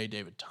 J,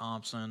 David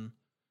Thompson,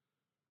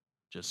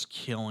 just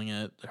killing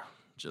it. They're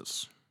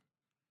just,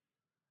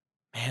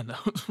 man,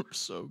 those were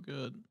so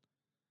good.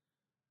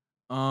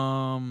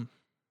 Michael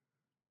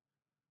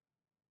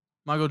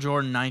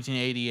Jordan,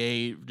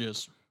 1988,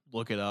 just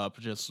look it up.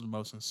 Just the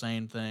most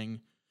insane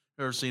thing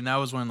I've ever seen. That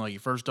was when he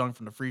first dunked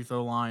from the free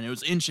throw line. It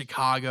was in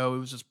Chicago. It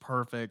was just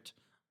perfect.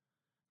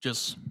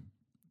 Just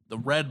the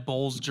Red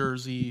Bulls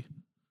jersey.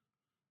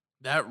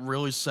 That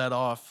really set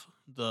off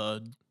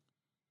the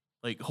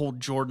whole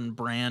Jordan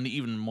brand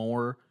even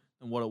more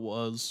than what it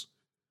was.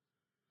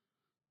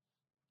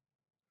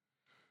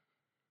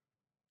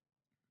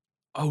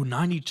 Oh,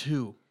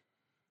 92.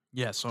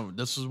 Yeah, so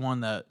this is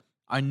one that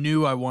I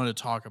knew I wanted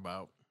to talk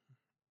about.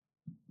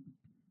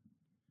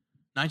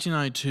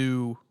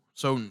 1992,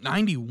 so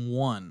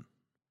 91,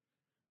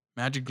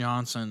 Magic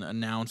Johnson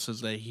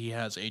announces that he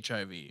has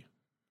HIV.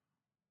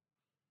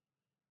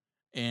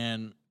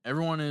 And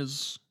everyone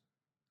is,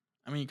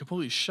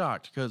 completely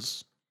shocked,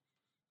 because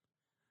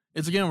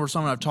it's, again, where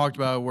something I've talked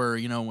about where,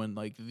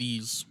 when,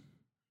 these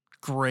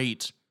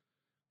great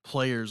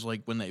players,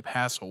 when they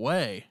pass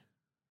away,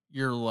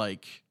 you're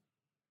like,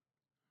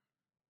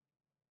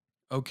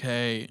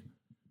 okay,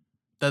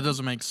 that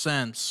doesn't make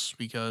sense,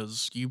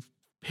 because you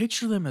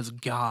picture them as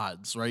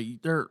gods, right?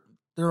 They're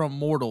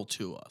immortal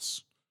to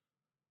us.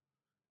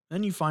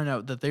 Then you find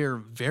out that they are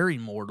very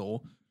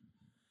mortal.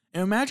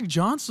 And Magic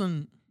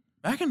Johnson,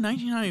 back in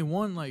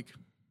 1991,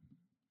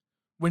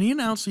 when he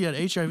announced he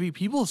had HIV,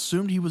 people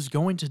assumed he was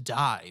going to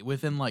die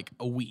within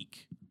a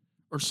week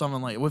or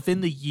something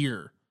within the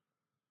year.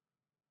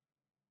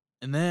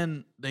 And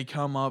then they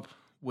come up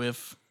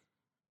with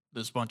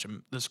this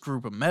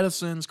group of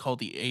medicines called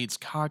the AIDS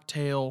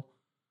cocktail.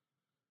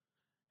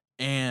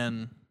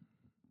 And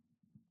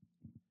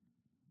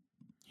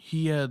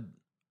he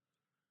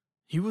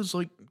was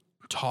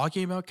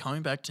talking about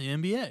coming back to the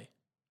NBA.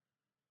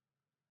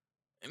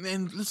 And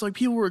then it's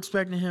people were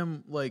expecting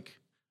him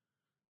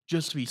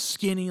just to be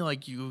skinny,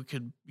 you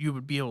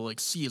would be able to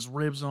see his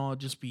ribs and all,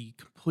 just be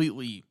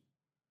completely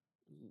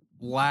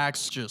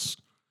lax,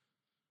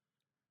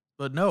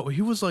 but no,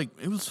 he was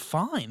it was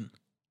fine.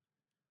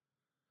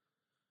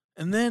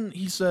 And then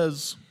he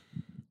says,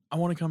 I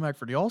want to come back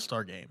for the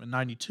All-Star game in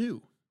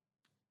 92.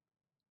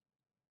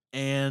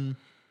 And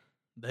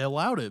they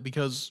allowed it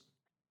because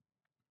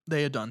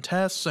they had done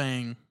tests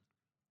saying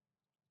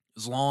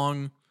as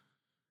long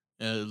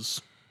as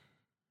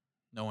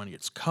no one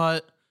gets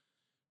cut,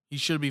 he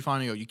should be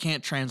fine to go. You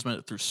can't transmit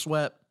it through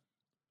sweat.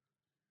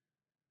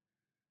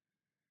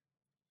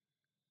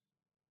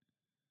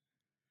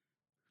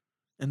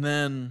 And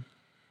then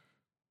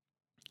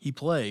he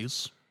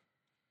plays,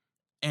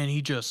 and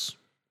he just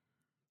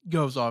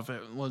goes off.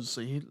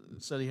 He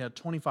said he had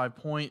 25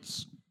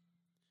 points.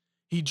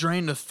 He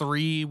drained a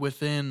three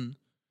within,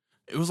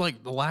 it was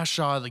the last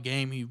shot of the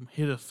game. He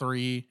hit a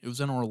three. It was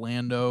in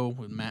Orlando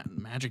with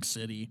Magic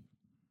City.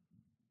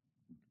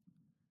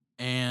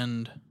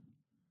 And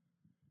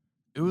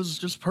it was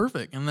just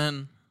perfect. And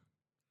then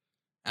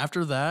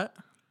after that,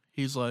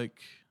 he's like,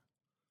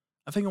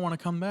 I think I want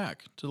to come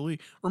back to the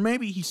league. Or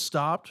maybe he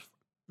stopped.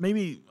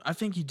 Maybe, I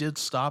think he did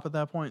stop at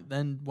that point,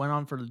 then went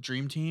on for the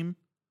Dream Team.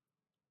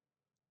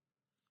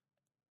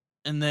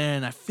 And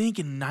then I think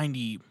in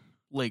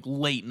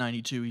late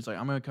 92, he's like,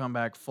 I'm going to come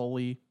back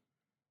fully.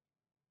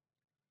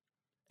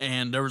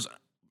 And there was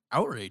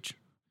outrage.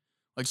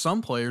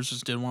 Some players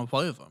just didn't want to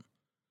play with him.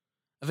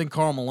 I think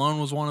Karl Malone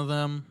was one of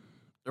them.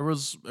 There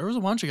was a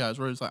bunch of guys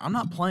where he's like, I'm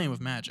not playing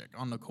with Magic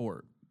on the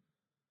court.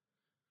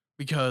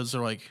 Because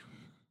they're like,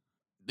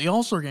 the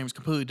All-Star game is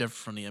completely different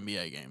from the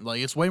NBA game.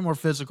 It's way more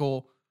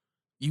physical.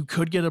 You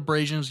could get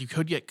abrasions. You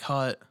could get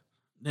cut.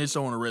 They just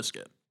don't want to risk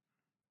it.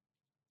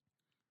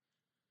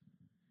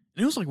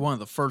 And it was one of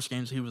the first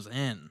games he was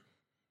in.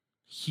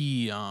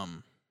 He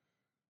had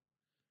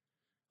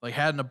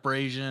an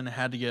abrasion,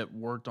 had to get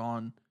worked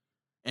on,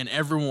 and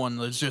everyone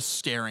was just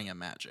staring at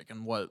Magic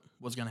and what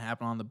was going to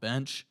happen on the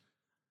bench.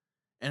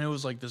 And it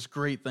was this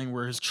great thing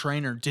where his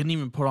trainer didn't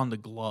even put on the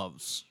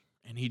gloves,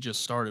 and he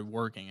just started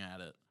working at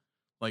it,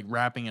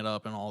 wrapping it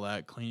up and all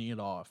that, cleaning it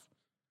off.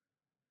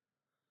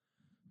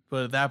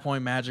 But at that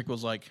point, Magic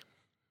was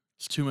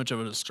It's too much of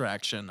a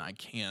distraction. I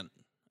can't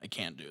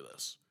do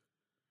this.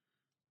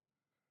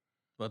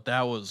 But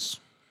that's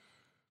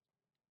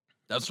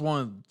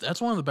one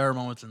of the better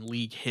moments in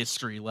league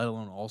history, let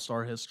alone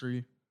All-Star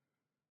history.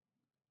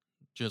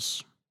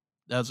 Just,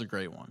 that's a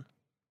great one.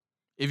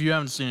 If you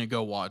haven't seen it,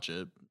 go watch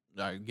it.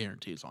 I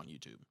guarantee it's on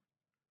YouTube.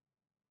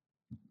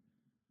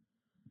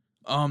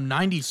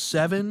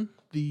 97,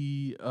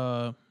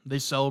 they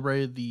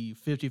celebrated the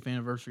 50th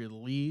anniversary of the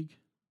league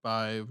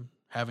by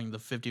having the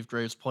 50th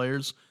greatest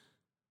players.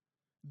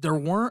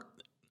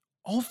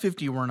 All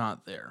 50 were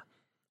not there.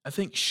 I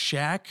think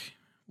Shaq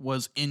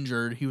was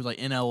injured. He was like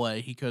in LA.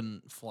 He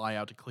couldn't fly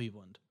out to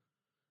Cleveland.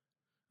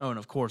 Oh, and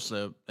of course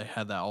they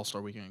had that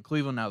All-Star weekend in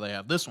Cleveland. Now they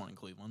have this one in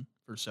Cleveland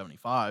for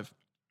 75.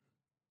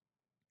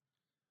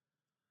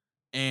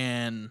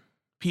 And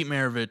Pete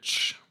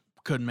Maravich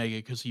couldn't make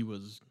it because he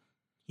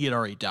had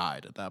already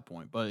died at that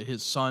point. But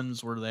his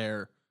sons were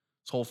there.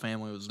 His whole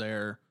family was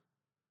there.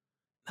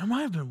 There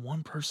might have been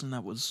one person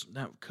that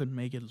couldn't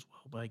make it as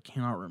well, but I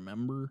cannot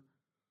remember.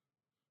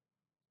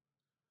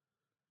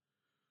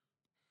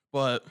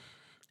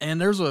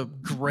 And there's a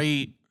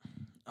great,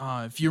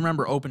 if you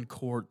remember Open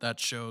Court,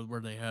 that show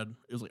where it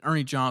was like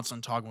Ernie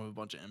Johnson talking with a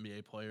bunch of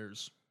NBA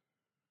players,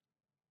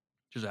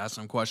 just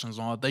asking them questions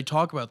on it. They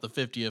talk about the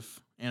 50th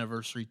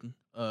anniversary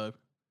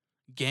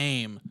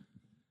game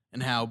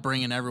and how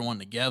bringing everyone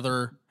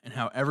together and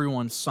how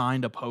everyone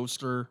signed a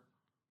poster.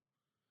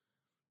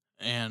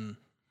 And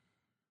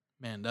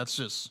man, that's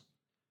just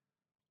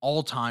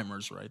all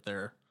timers right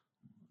there.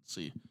 Let's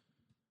see.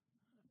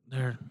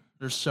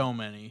 There's so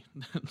many.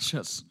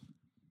 Just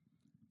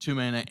too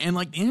many. And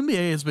like the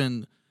NBA has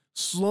been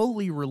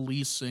slowly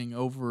releasing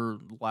over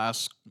the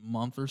last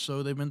month or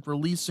so. They've been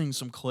releasing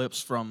some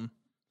clips from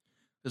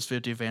this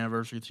 50th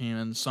anniversary team,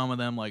 and some of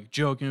them like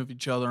joking with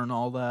each other and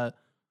all that.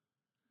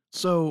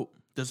 So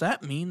does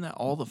that mean that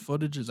all the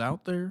footage is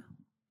out there?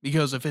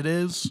 Because if it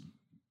is,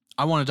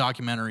 I want a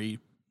documentary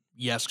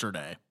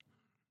yesterday.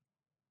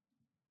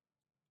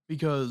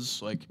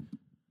 Because like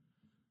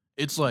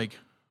it's like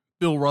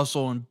Bill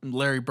Russell and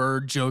Larry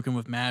Bird joking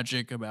with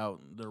Magic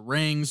about their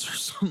rings or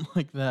something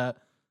like that.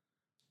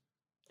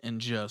 And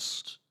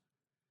just,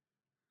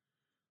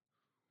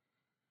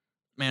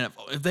 man,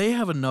 if they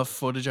have enough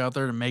footage out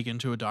there to make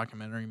into a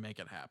documentary, make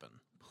it happen.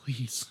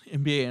 Please.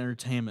 NBA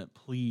Entertainment,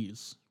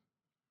 please.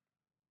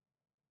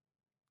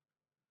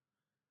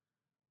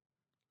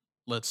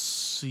 Let's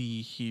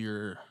see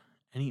here.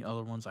 Any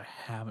other ones I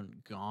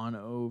haven't gone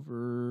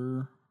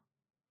over?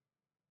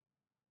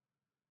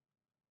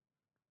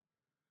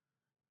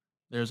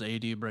 There's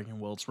AD breaking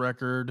Wilt's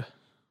record.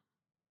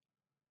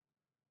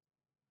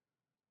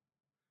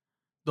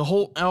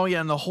 Oh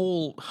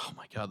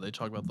my God, they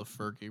talk about the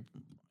Fergie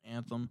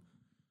anthem.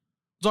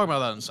 We'll talk about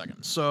that in a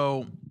second.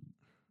 So,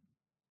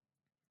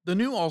 the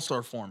new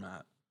All-Star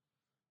format.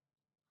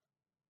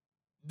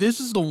 This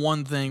is the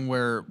one thing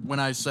where when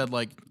I said,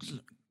 like,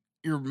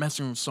 you're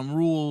messing with some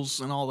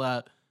rules and all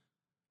that,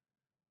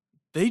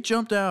 they may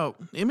jump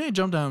out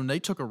and they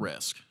took a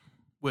risk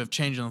with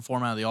changing the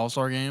format of the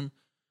All-Star game.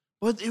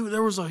 But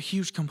there was a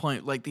huge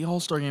complaint. Like, the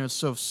All-Star game is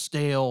so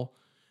stale,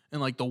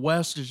 and, like, the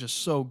West is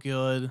just so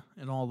good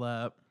and all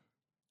that.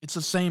 It's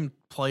the same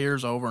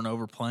players over and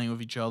over playing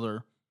with each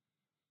other.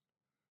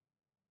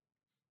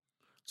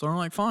 So I'm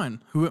like,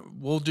 fine,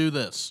 we'll do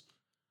this.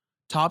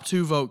 Top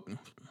vote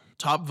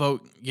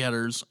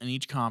getters in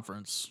each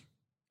conference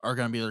are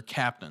going to be their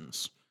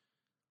captains.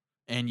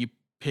 And you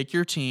pick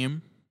your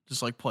team,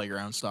 just like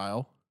playground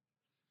style,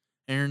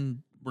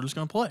 and we're just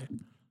going to play.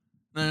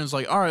 And then it's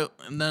like, all right.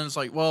 And then it's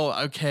like, well,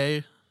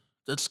 okay,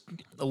 that's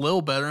a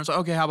little better. And it's like,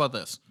 okay, how about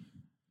this?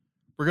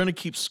 We're going to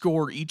keep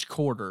score each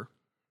quarter.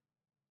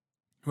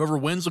 Whoever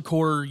wins a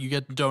quarter, you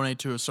get to donate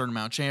to a certain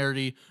amount of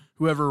charity.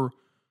 Whoever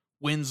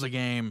wins the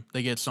game,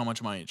 they get so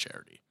much money to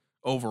charity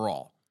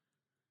overall.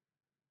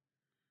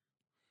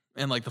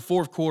 And like the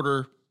fourth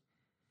quarter,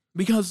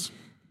 because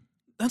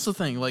that's the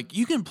thing, like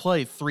you can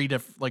play 4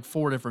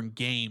 different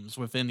games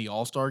within the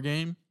All-Star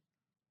game.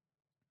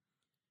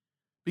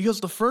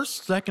 Because the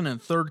first, second,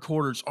 and third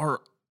quarters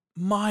are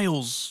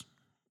miles.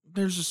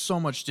 There's just so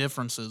much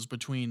differences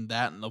between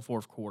that and the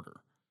fourth quarter.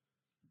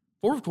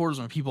 Fourth quarter is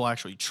when people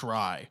actually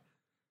try.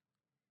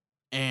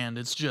 And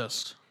it's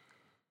just,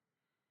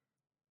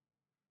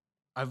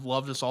 I've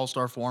loved this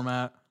All-Star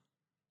format.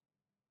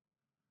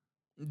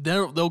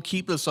 They'll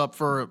keep this up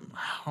for,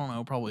 I don't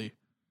know, probably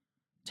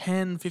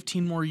 10,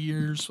 15 more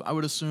years, I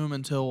would assume,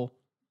 until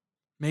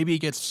maybe it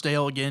gets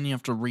stale again. You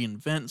have to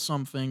reinvent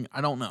something.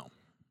 I don't know.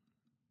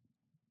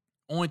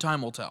 Only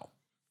time will tell.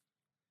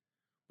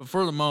 But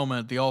for the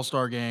moment, the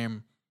All-Star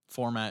game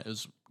format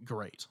is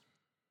great.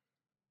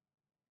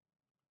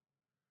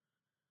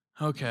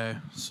 Okay,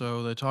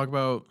 so they talk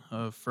about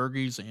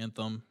Fergie's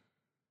anthem.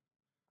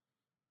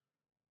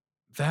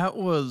 That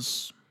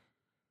was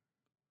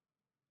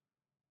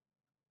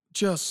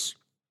just,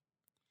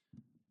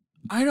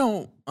 I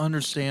don't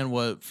understand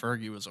what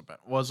Fergie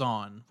was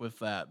on with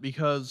that,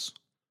 because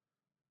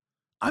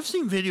I've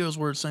seen videos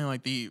where it's saying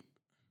like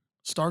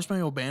Star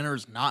Spangled Banner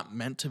is not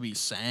meant to be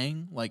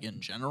sang, like,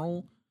 in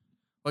general.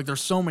 Like,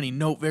 there's so many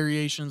note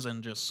variations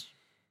and just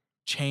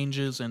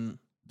changes and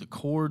the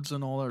chords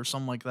and all that, or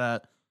something like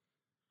that,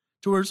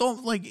 to where it's all,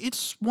 like,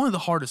 it's one of the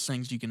hardest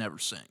things you can ever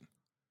sing.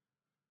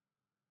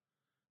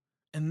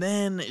 And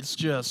then it's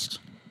just,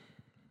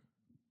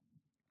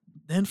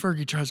 then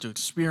Fergie tries to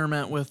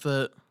experiment with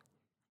it,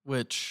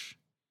 which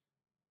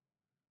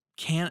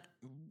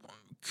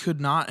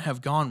could not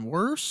have gone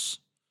worse.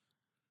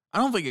 I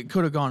don't think it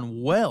could have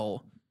gone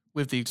well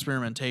with the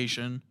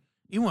experimentation,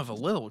 even with a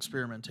little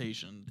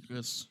experimentation,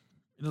 because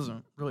it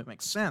doesn't really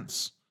make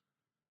sense.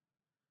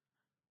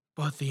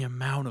 But the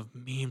amount of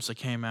memes that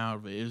came out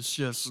of it is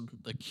just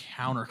the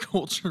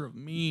counterculture of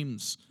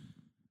memes.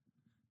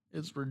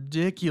 It's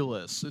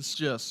ridiculous. It's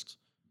just,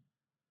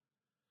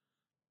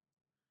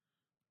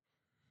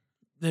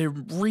 they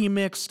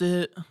remixed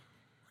it,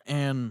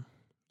 and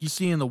you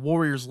see in the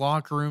Warriors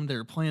locker room, they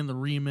were playing the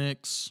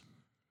remix,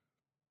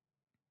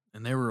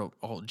 and they were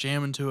all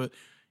jamming to it.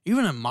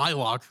 Even in my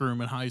locker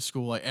room in high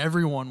school, like,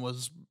 everyone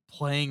was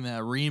playing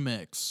that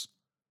remix.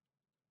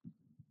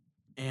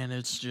 And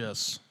it's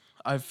just,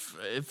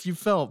 if you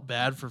felt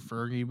bad for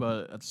Fergie,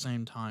 but at the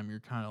same time, you're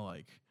kind of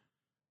like,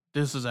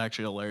 this is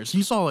actually hilarious.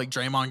 You saw, like,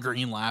 Draymond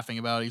Green laughing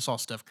about it. You saw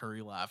Steph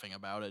Curry laughing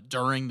about it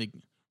during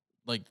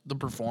the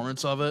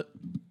performance of it.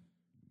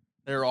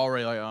 They were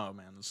already like, oh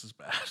man, this is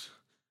bad.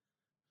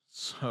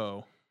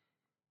 So,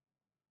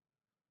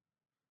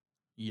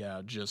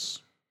 yeah,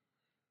 just,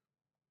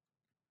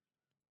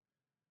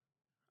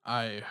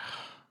 man,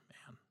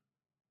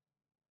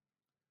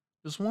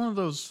 just one of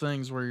those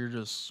things where you're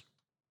just,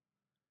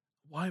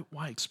 why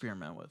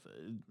experiment with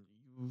it?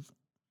 You've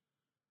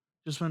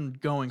just been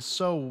going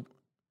so,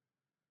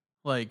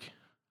 like,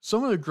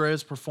 some of the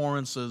greatest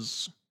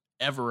performances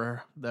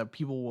ever that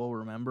people will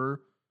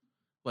remember,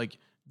 like,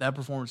 that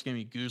performance gave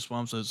me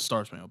goosebumps as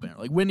Star Spangled Banner.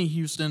 Like, Whitney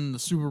Houston, the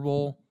Super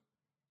Bowl,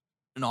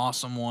 an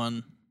awesome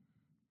one.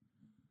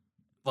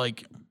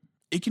 Like,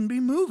 it can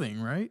be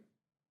moving, right?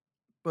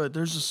 But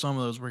there's just some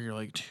of those where you're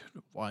like, dude,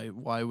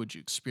 why would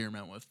you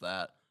experiment with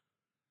that?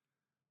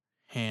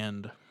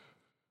 And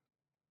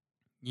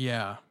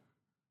yeah,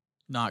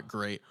 not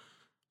great.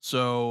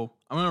 So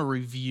I'm going to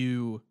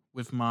review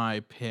with my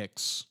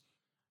picks,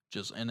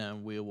 and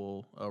then we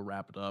will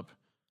wrap it up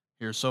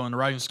here. So in the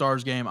Rising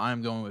Stars game,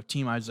 I'm going with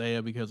Team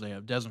Isaiah because they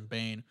have Desmond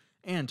Bane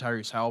and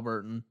Tyrese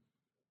Halliburton.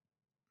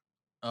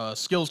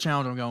 Skills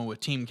challenge, I'm going with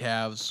Team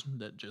Cavs.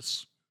 That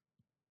just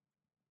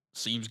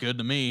seems good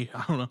to me.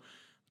 I don't know.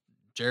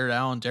 Jared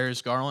Allen,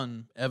 Darius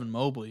Garland, Evan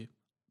Mobley.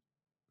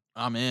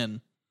 I'm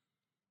in.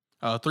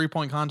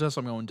 3-point contest,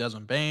 I'm going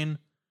Desmond Bane.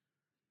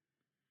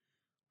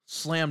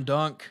 Slam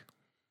dunk,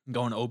 I'm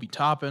going Obi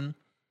Toppin.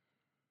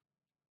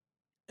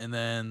 And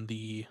then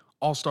the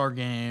All-Star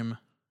game,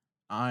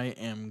 I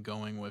am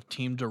going with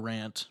Team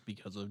Durant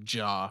because of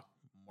Ja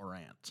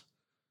Morant.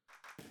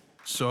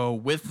 So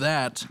with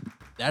that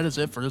is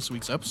it for this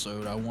week's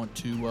episode. I want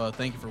to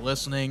thank you for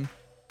listening.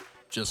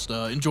 Just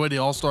enjoy the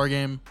All-Star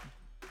game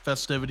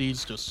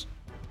festivities. Just,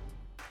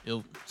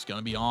 it's going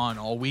to be on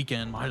all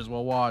weekend. Might as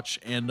well watch.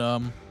 And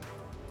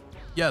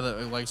yeah,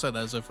 like I said,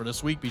 that is it for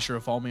this week. Be sure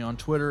to follow me on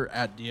Twitter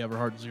at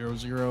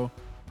DEverhart00.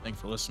 Thanks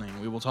for listening.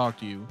 We will talk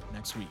to you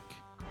next week.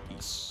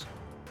 Peace.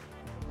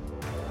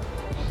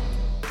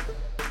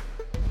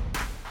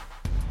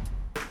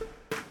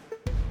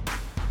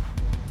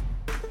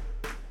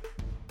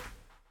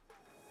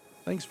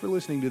 Thanks for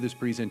listening to this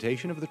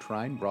presentation of the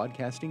Trine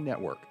Broadcasting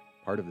Network,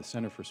 part of the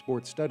Center for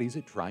Sports Studies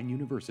at Trine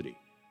University.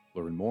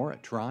 Learn more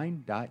at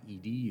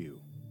trine.edu.